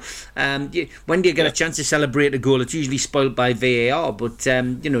flow. When do you get a chance to celebrate a goal? It's usually spoiled by VAR. But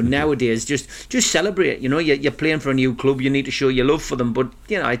nowadays, just celebrate. You're playing for a new club. You need to show your love for them. But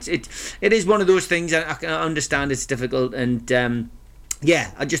it is one of those things. I understand it's difficult and.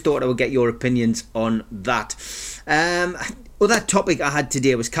 I just thought I would get your opinions on that. Other topic I had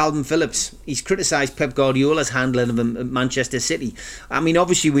today was Calvin Phillips. He's criticised Pep Guardiola's handling of him at Manchester City. I mean,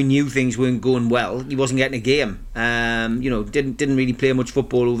 obviously we knew things weren't going well. He wasn't getting a game. Didn't really play much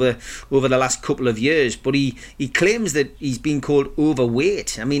football over the last couple of years. But he claims that he's been called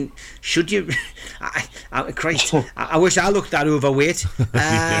overweight. I mean, should you? Christ, I wish I looked that overweight.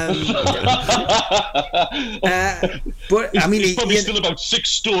 But I mean, he's probably still about 6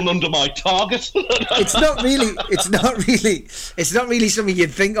 stone under my target. It's not really something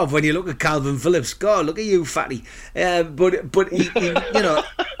you'd think of when you look at Calvin Phillips. God, look at you, fatty. But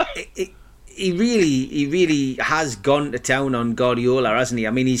he really has gone to town on Guardiola, hasn't he?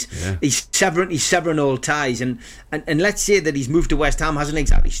 I mean, he's severing all ties, and let's say that he's moved to West Ham hasn't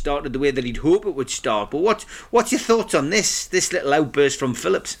exactly started the way that he'd hope it would start. But what's your thoughts on this little outburst from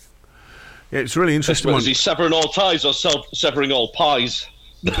Phillips? Yeah, it's really interesting. Is he severing all ties or severing all pies?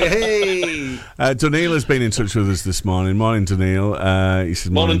 Hey, Daniil has been in touch with us this morning. Morning, Daniil. He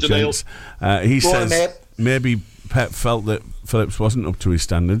says, morning, Daniil. He says maybe Pep felt that Phillips wasn't up to his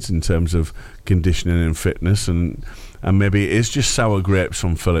standards in terms of conditioning and fitness, and maybe it is just sour grapes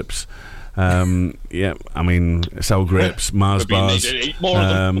from Phillips. Yeah, I mean, sour grapes, Mars Maybe you bars. need to eat more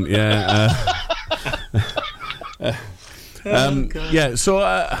of them. Yeah, so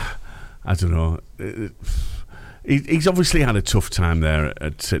I don't know. He's obviously had a tough time there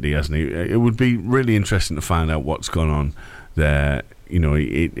at City, hasn't he? It would be really interesting to find out what's gone on there. You know,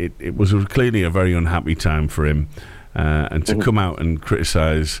 it was clearly a very unhappy time for him, and to come out and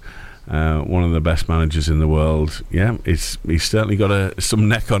criticise one of the best managers in the world, yeah, he's certainly got some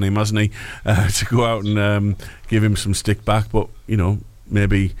neck on him, hasn't he? To go out and give him some stick back, but you know,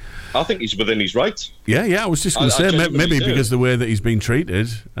 maybe. I think he's within his rights. Yeah, I was just going to say maybe because the way that he's been treated,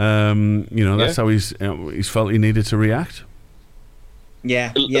 you know, that's how he's felt he needed to react.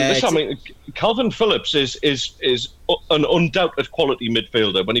 Yeah. Listen, I mean, Calvin Phillips is an undoubted quality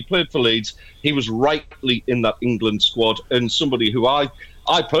midfielder. When he played for Leeds, he was rightly in that England squad, and somebody who I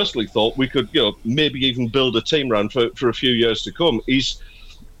personally thought we could, you know, maybe even build a team around for a few years to come. He's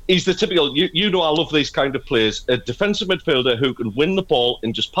the typical, you know, I love these kind of players, a defensive midfielder who can win the ball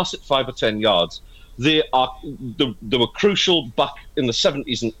and just pass it 5 or 10 yards. They were crucial back in the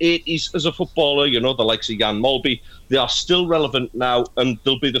 70s and 80s as a footballer, you know, the likes of Jan Molby. They are still relevant now, and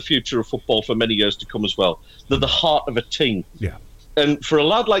they'll be the future of football for many years to come as well. They're the heart of a team. Yeah. And for a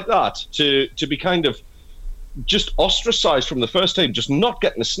lad like that to be kind of just ostracised from the first team, just not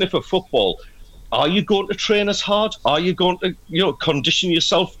getting a sniff of football, are you going to train as hard? Are you going to, you know, condition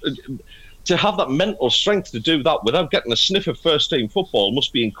yourself to have that mental strength to do that without getting a sniff of first team football?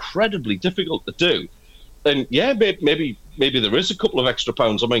 Must be incredibly difficult to do. And yeah, maybe there is a couple of extra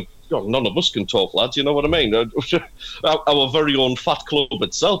pounds. I mean, God, none of us can talk, lads. You know what I mean? Our very own fat club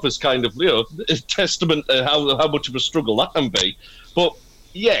itself is kind of, you know, a testament to how much of a struggle that can be. But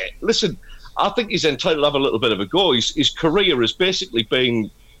yeah, listen, I think he's entitled to have a little bit of a go. His career has basically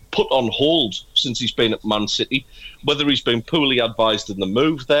been put on hold since he's been at Man City. Whether he's been poorly advised in the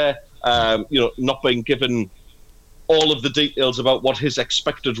move there, you know, not being given all of the details about what his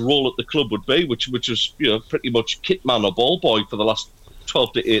expected role at the club would be, which was, you know, pretty much kit man or ball boy for the last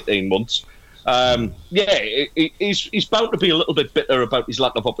 12 to 18 months. He's bound to be a little bit bitter about his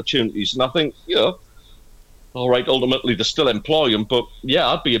lack of opportunities, and I think, you know, all right, ultimately they still employ him, but yeah,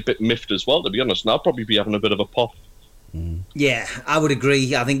 I'd be a bit miffed as well, to be honest, and I'd probably be having a bit of a pop. Yeah, I would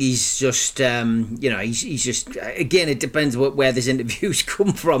agree. I think he's just, you know, he's just. Again, it depends where this interviews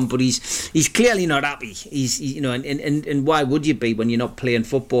come from, but he's clearly not happy. You know, and why would you be when you're not playing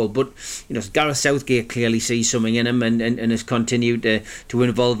football? But you know, Gareth Southgate clearly sees something in him and has continued to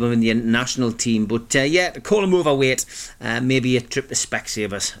involve him in the international team. But yeah, to call him overweight, maybe a trip to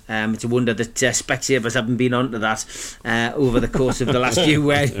Specsavers. It's a wonder that Specsavers haven't been onto that over the course of the last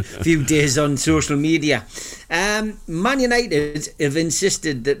few days on social media. Man United have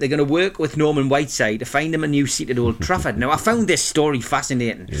insisted that they're going to work with Norman Whiteside to find him a new seat at Old Trafford. Now, I found this story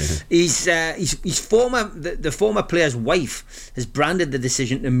fascinating. Yeah. His former player's wife has branded the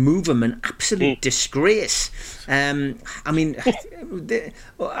decision to move him an absolute disgrace. I mean,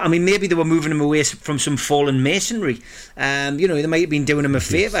 maybe they were moving him away from some fallen masonry. You know, they might have been doing him a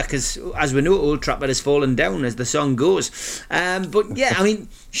favour because, as we know, Old Trafford has fallen down, as the song goes. But yeah, I mean,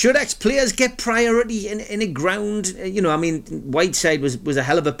 should ex-players get priority in a ground? You know, I mean, Whiteside was a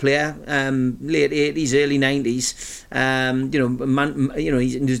hell of a player, late 80s, early 90s. You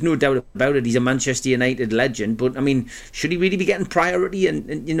know, there's no doubt about it. He's a Manchester United legend. But I mean, should he really be getting priority?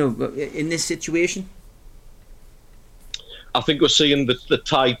 And you know, in this situation. I think we're seeing the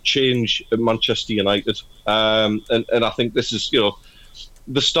tide change at Manchester United, and I think this is, you know,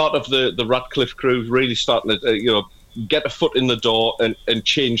 the start of the Ratcliffe crew really starting to you know, get a foot in the door and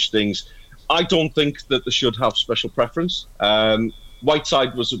change things. I don't think that they should have special preference.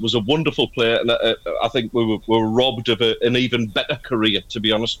 Whiteside was a wonderful player, and I think we were robbed of an even better career, to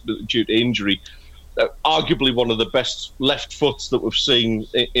be honest, due to injury. Arguably one of the best left foots that we've seen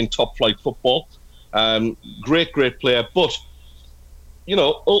in top flight football. Great player, but you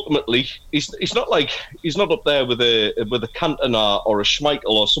know, ultimately he's not up there with a Cantona or a Schmeichel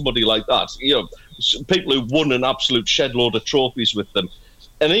or somebody like that. You know, people who won an absolute shed load of trophies with them,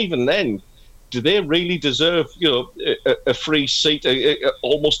 and even then, do they really deserve, you know, a free seat,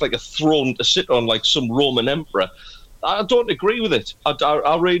 almost like a throne to sit on, like some Roman emperor? I don't agree with it.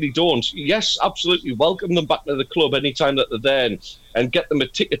 I really don't. Yes, absolutely welcome them back to the club anytime that they're there, and get them a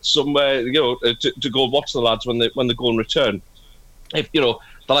ticket somewhere, you know, to go watch the lads when they go and return. If, you know,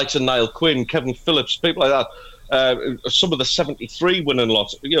 the likes of Niall Quinn, Kevin Phillips, people like that, some of the 73 winning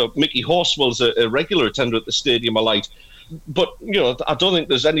lot, you know, Mickey Horswell's a regular attender at the Stadium of Light. But, you know, I don't think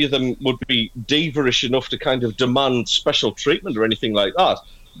there's any of them would be diva-ish enough to kind of demand special treatment or anything like that.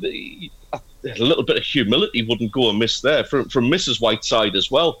 A little bit of humility wouldn't go amiss there from Mrs. Whiteside as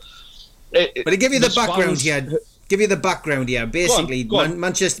well. But to give you the there's background fans- here. Give you the background here. Basically, Go on.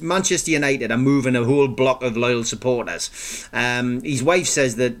 Manchester United are moving a whole block of loyal supporters. His wife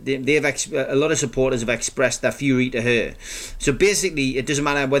says that a lot of supporters have expressed their fury to her. So basically, it doesn't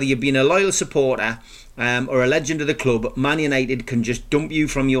matter whether you've been a loyal supporter or a legend of the club. Man United can just dump you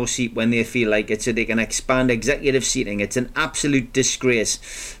from your seat when they feel like it, so they can expand executive seating. It's an absolute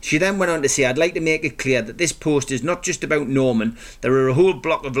disgrace. She then went on to say, I'd like to make it clear that this post is not just about Norman. There are a whole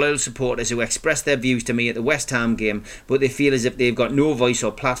block of loyal supporters who expressed their views to me at the West Ham game, but they feel as if they've got no voice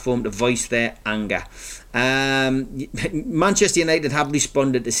or platform to voice their anger. Manchester United have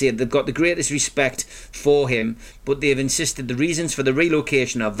responded to say they've got the greatest respect for him, but they've insisted the reasons for the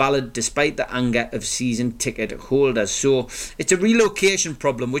relocation are valid despite the anger of season ticket holders. So it's a relocation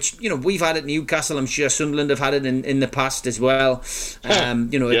problem, which we've had at Newcastle. I'm sure Sunderland have had it in the past as well.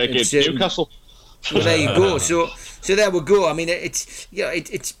 Newcastle. Well, there you go. So there we go. I mean, it's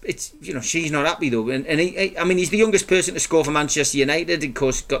she's not happy though, and he's the youngest person to score for Manchester United. Of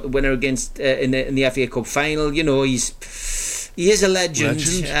course, got the winner against in the FA Cup final. He is a legend.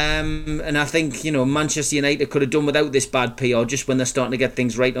 And I think Manchester United could have done without this bad PR just when they're starting to get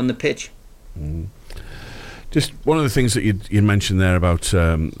things right on the pitch. Just one of the things that you mentioned there about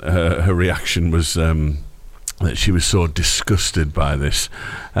her reaction was that she was so disgusted by this.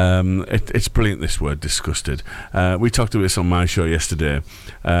 It's brilliant, this word, disgusted. We talked about this on my show yesterday.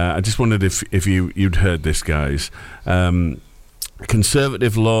 I just wondered if you'd heard this, guys.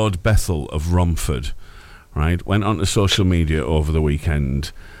 Conservative Lord Bethel of Romford, right, went onto social media over the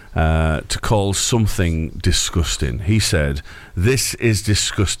weekend to call something disgusting. He said, "This is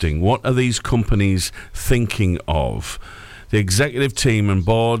disgusting. What are these companies thinking of? The executive team and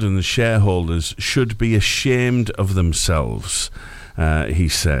board and the shareholders should be ashamed of themselves," he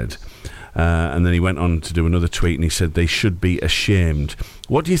said. And then he went on to do another tweet and he said they should be ashamed.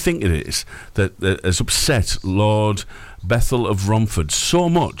 What do you think it is that has upset Lord Bethel of Romford so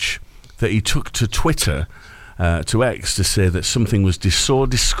much that he took to Twitter, to X, to say that something was so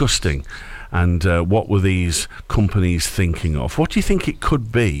disgusting, and what were these companies thinking of? What do you think it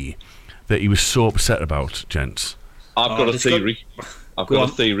could be that he was so upset about, gents? I've got a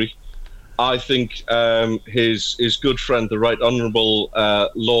theory. I think his good friend, the Right Honourable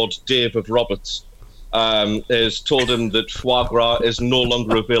Lord Dave of Roberts, has told him that foie gras is no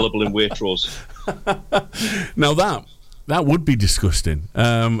longer available in Waitrose. Now that would be disgusting.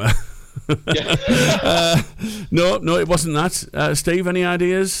 No, it wasn't that. Steve, any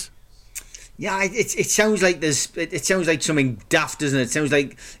ideas? Yeah, it sounds like it sounds like something daft, doesn't it? It sounds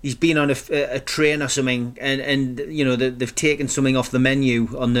like he's been on a train or something, and they've taken something off the menu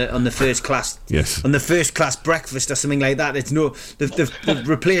on the first class, yes, on the first class breakfast or something like that. They've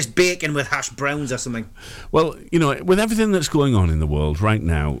replaced bacon with hash browns or something. Well, with everything that's going on in the world right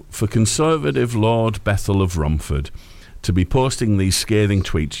now, for Conservative Lord Bethel of Romford to be posting these scathing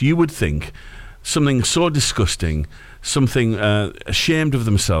tweets, you would think something so disgusting, something ashamed of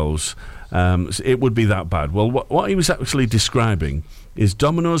themselves. It would be that bad. Well, what he was actually describing is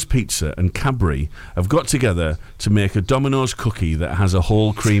Domino's Pizza and Cadbury have got together to make a Domino's cookie that has a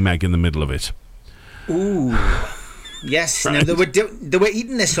whole cream egg in the middle of it. Ooh. Yes, Right. Now they were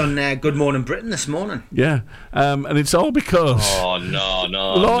eating this on Good Morning Britain this morning. Yeah, and it's all because... Oh, no.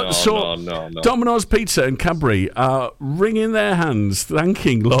 Domino's Pizza and Cadbury are wringing their hands,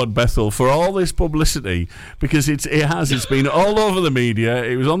 thanking Lord Bethel for all this publicity, because it's been all over the media.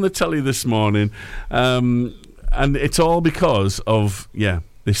 It was on the telly this morning, and it's all because of,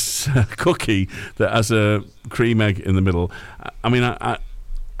 this cookie that has a cream egg in the middle. I mean, I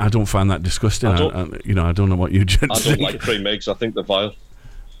don't find that disgusting. I don't know what you gents think. I don't like cream eggs. I think they're vile.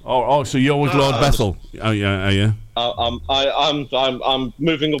 Oh, so you're with Lord Bethel? Are you? I'm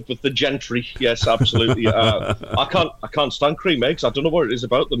moving up with the gentry. Yes, absolutely. I can't stand cream eggs. I don't know what it is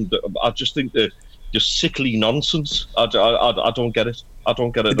about them. I just think they're just sickly nonsense. I don't get it. I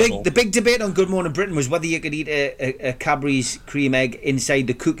don't get it at all. The big debate on Good Morning Britain was whether you could eat a Cadbury's cream egg inside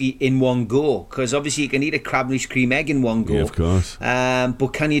the cookie in one go, because obviously you can eat a Cadbury's cream egg in one go. Yeah, of course. But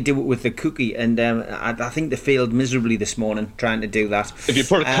can you do it with the cookie? And I think they failed miserably this morning trying to do that. If you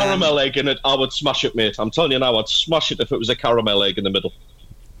put a caramel egg in it, I would smash it, mate. I'm telling you now, I'd smash it if it was a caramel egg in the middle.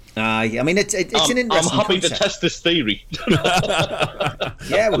 I mean, it's an interesting I'm happy concept. to test this theory.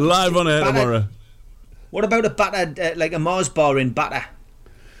 Yeah, well, live on air tomorrow. What about a batter, like a Mars bar in batter?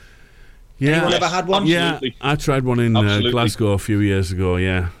 Yeah, anyone ever had one? Absolutely. Yeah, I tried one in Glasgow a few years ago.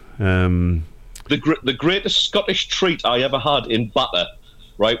 Yeah, the greatest Scottish treat I ever had in batter,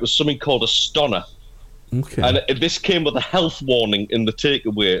 right, was something called a stonner. Okay. And this came with a health warning in the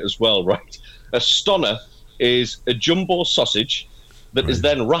takeaway as well, right? A stonner is a jumbo sausage that is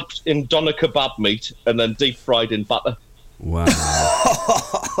then wrapped in doner kebab meat and then deep fried in batter. Wow.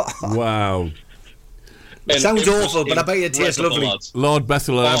 Wow. Sounds awful, but I bet it tastes lovely. Lads. Lord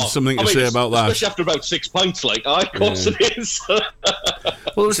Bethel will have something to say about that. Especially after about 6 pints, like, of course it is. Well,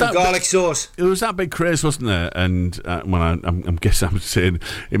 it was Some garlic sauce. It was that big craze, wasn't there? And I'm guessing I'm saying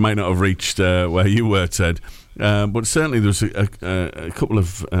it might not have reached where you were, Ted. But certainly there was a couple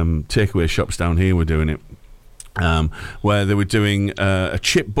of takeaway shops down here were doing it, where they were doing a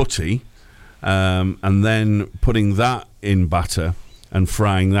chip butty, and then putting that in batter and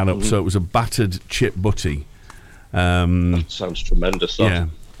frying that up. So it was a battered chip butty. That sounds tremendous. That.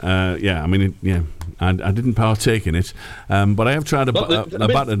 Yeah. I mean, I didn't partake in it, but I have tried a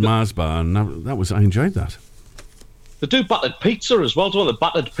battered Mars bar, and I enjoyed that. They do battered pizza as well, don't they?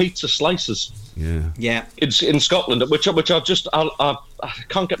 Battered pizza slices. Yeah. In Scotland, which I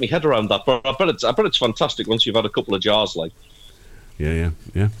can't get my head around that, but I bet it's fantastic once you've had a couple of jars, like. Yeah.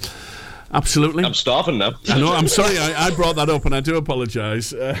 Absolutely. I'm starving now. I know. I'm sorry. I brought that up, and I do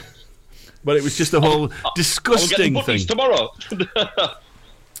apologise. But it was just a whole disgusting I'll get thing. tomorrow.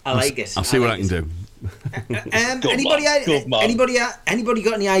 I like it. I'll see what I can do. Anybody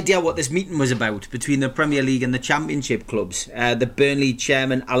got any idea what this meeting was about between the Premier League and the Championship clubs? The Burnley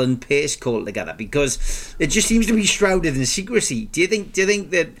chairman Alan Pace called together, because it just seems to be shrouded in secrecy. Do you think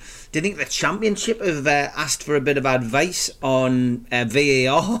the Championship have asked for a bit of advice on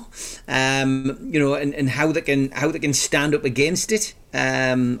VAR, and how they can stand up against it?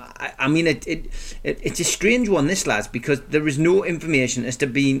 I mean, it's a strange one, this, lads, because there is no information as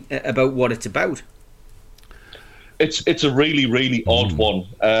to about what it's about. It's a really, really odd one,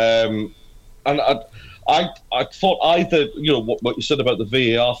 and I thought either what you said about the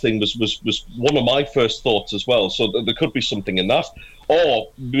VAR thing was one of my first thoughts as well. So there could be something in that,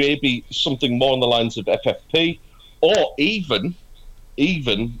 or maybe something more on the lines of FFP, or even if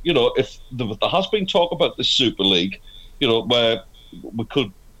there has been talk about the Super League, where we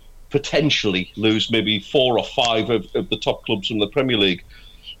could potentially lose maybe 4 or 5 of the top clubs from the Premier League,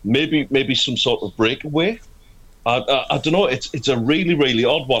 maybe some sort of breakaway. I don't know. It's a really, really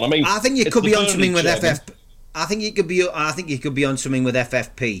odd one. I mean, I think you could be on something with FFP. I think you could be on something with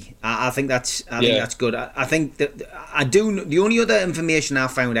FFP. I think that's good. I think that the only other information I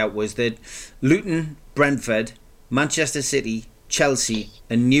found out was that Luton, Brentford, Manchester City, Chelsea,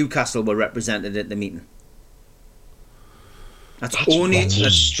 and Newcastle were represented at the meeting. That's a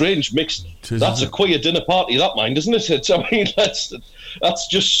strange mix. That's a queer dinner party, that mind, isn't it? I mean, that's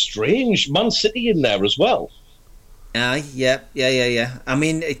just strange. Man City in there as well. Yeah. I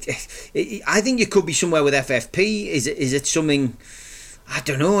mean, I think it could be somewhere with FFP. Is it something? I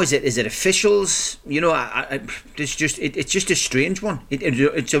don't know. Is it officials? It's just a strange one.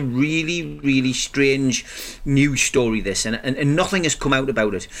 It's a really, really strange news story, this, and nothing has come out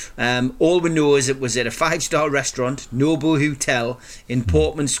about it. All we know is it was at a 5-star restaurant, Noble Hotel, in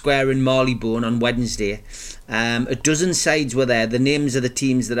Portman Square in Marylebone on Wednesday. A dozen sides were there. The names of the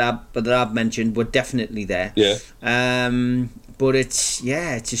teams that I've mentioned were definitely there. Yeah. But it's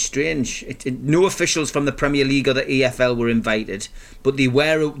a strange. No officials from the Premier League or the EFL were invited, but they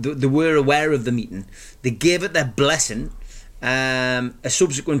were aware of the meeting. They gave it their blessing. A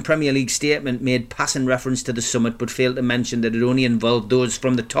subsequent Premier League statement made passing reference to the summit, but failed to mention that it only involved those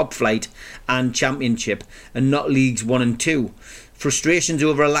from the top flight and Championship, and not Leagues 1 and 2. Frustrations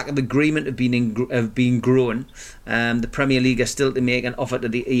over a lack of agreement have been growing. The Premier League are still to make an offer to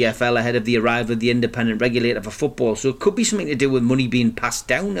the EFL ahead of the arrival of the independent regulator for football. So it could be something to do with money being passed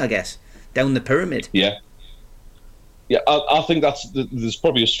down, I guess, down the pyramid. Yeah, I think there's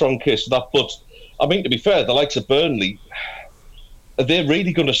probably a strong case for that. But I mean, to be fair, the likes of Burnley, are they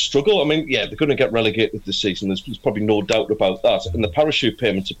really going to struggle? I mean, yeah, they're going to get relegated this season. There's probably no doubt about that. And the parachute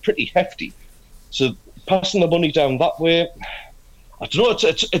payments are pretty hefty. So passing the money down that way, I don't know.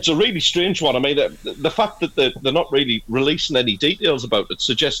 It's a really strange one. I mean, the fact that they're not really releasing any details about it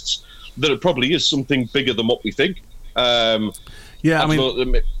suggests that it probably is something bigger than what we think. For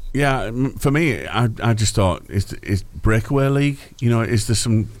me, I just thought, is Breakaway League? Is there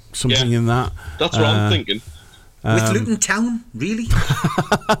something in that? That's what I'm thinking. With Luton Town, really?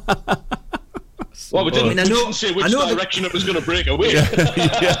 Well, we didn't say which direction it was going to break away.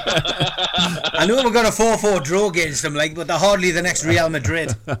 I know we've got a 4-4 draw against them, but they're hardly the next Real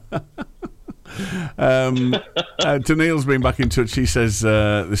Madrid. Daniil's been back in touch. He says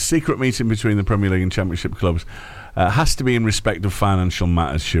the secret meeting between the Premier League and Championship clubs has to be in respect of financial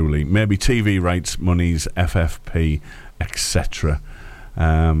matters, surely. Maybe TV rights, monies, FFP, etc.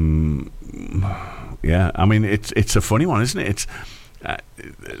 I mean, it's a funny one, isn't it? It's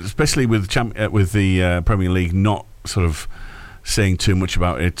especially with the Premier League not sort of saying too much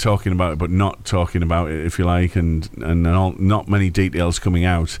about it, talking about it but not talking about it, if you like, and not many details coming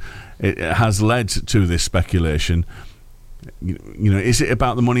out. It has led to this speculation. You know, is it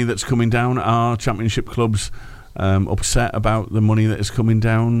about the money that's coming down? Are Championship clubs upset about the money that is coming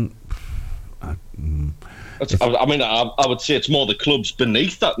down? I mean, I would say it's more the clubs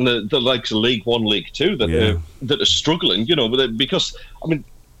beneath that, and the likes of League One, League Two that are struggling. You know, because I mean,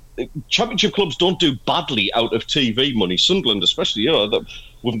 Championship clubs don't do badly out of TV money. Sunderland, especially, you know,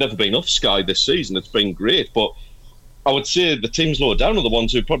 we've never been off Sky this season. It's been great, but I would say the teams lower down are the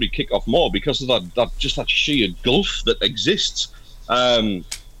ones who probably kick off more because of that sheer gulf that exists.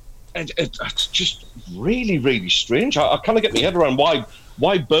 It's just really, really strange. I kind of get my head around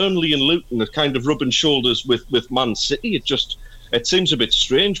why Burnley and Luton are kind of rubbing shoulders with Man City. It seems a bit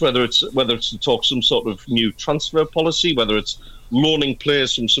strange, whether it's to talk some sort of new transfer policy, whether it's loaning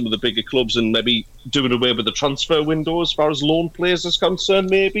players from some of the bigger clubs and maybe doing away with the transfer window as far as loan players is concerned,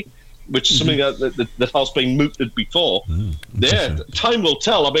 maybe, which is something that has been mooted before. Yeah, time will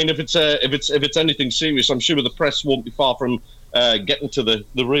tell. I mean, if it's anything serious, I'm sure the press won't be far from getting to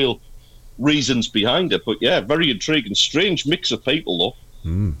the real reasons behind it. But yeah, very intriguing, strange mix of people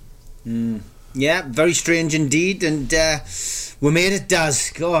though. Yeah, very strange indeed, and we made it,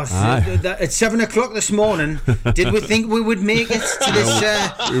 Daz. God, at 7 o'clock this morning, did we think we would make it to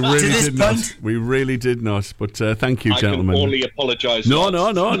this point? We really did not. But thank you, gentlemen. I can only apologise. No.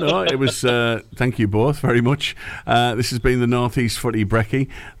 It was. Thank you both very much. This has been the North East Footy Brekky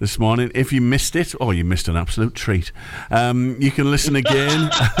this morning. If you missed it, you missed an absolute treat. You can listen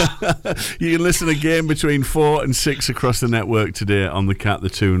again. You can listen again between 4 and 6 across the network today on the Cat, the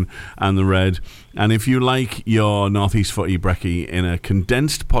Toon, and the Red. And if you like your North East Footy Brekky in a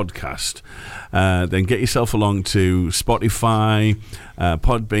condensed podcast, then get yourself along to Spotify,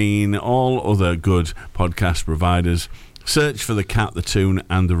 Podbean, all other good podcast providers. Search for the Cat, the Toon,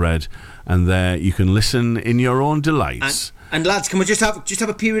 and the Red, and there you can listen in your own delights. And lads, can we just have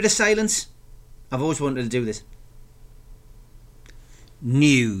a period of silence? I've always wanted to do this.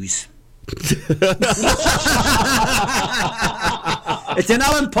 News. It's an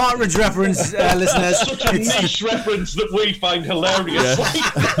Alan Partridge reference, listeners. Such a niche reference that we find hilarious.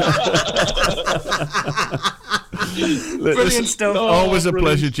 Brilliant stuff. Always a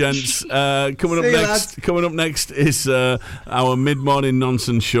pleasure, gents. Coming up next is our mid-morning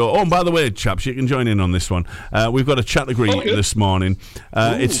nonsense show. Oh, and by the way, chaps, you can join in on this one. We've got a category this morning.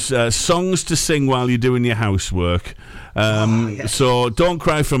 It's songs to sing while you're doing your housework. So don't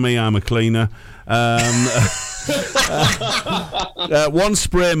cry for me, I'm a cleaner. One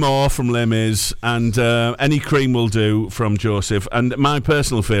spray more from Les Mis, and Any Cream Will Do from Joseph, and my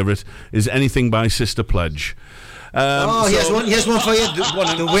personal favourite is Anything by Sister Pledge. Here's one for you.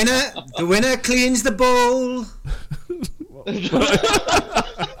 The winner cleans the bowl.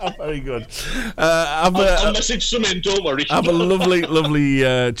 Very good. I'll message some in, don't worry. Have a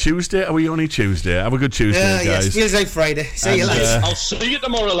lovely Tuesday. Are we only Tuesday? Have a good Tuesday, guys. Yes, feels like Friday. See you lads. I'll see you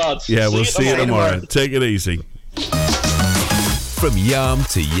tomorrow, lads. Yeah, we'll see you tomorrow. Take it easy. From Yarm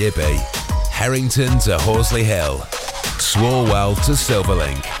to Yibby, Harrington to Horsley Hill, Swalwell to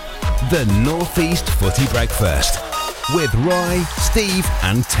Silverlink, the North East Footy Breakfast with Roy, Steve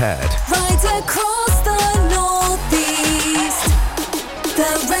and Ted. Right across the North East,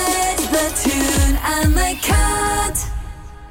 the Red, the Toon and the Cat.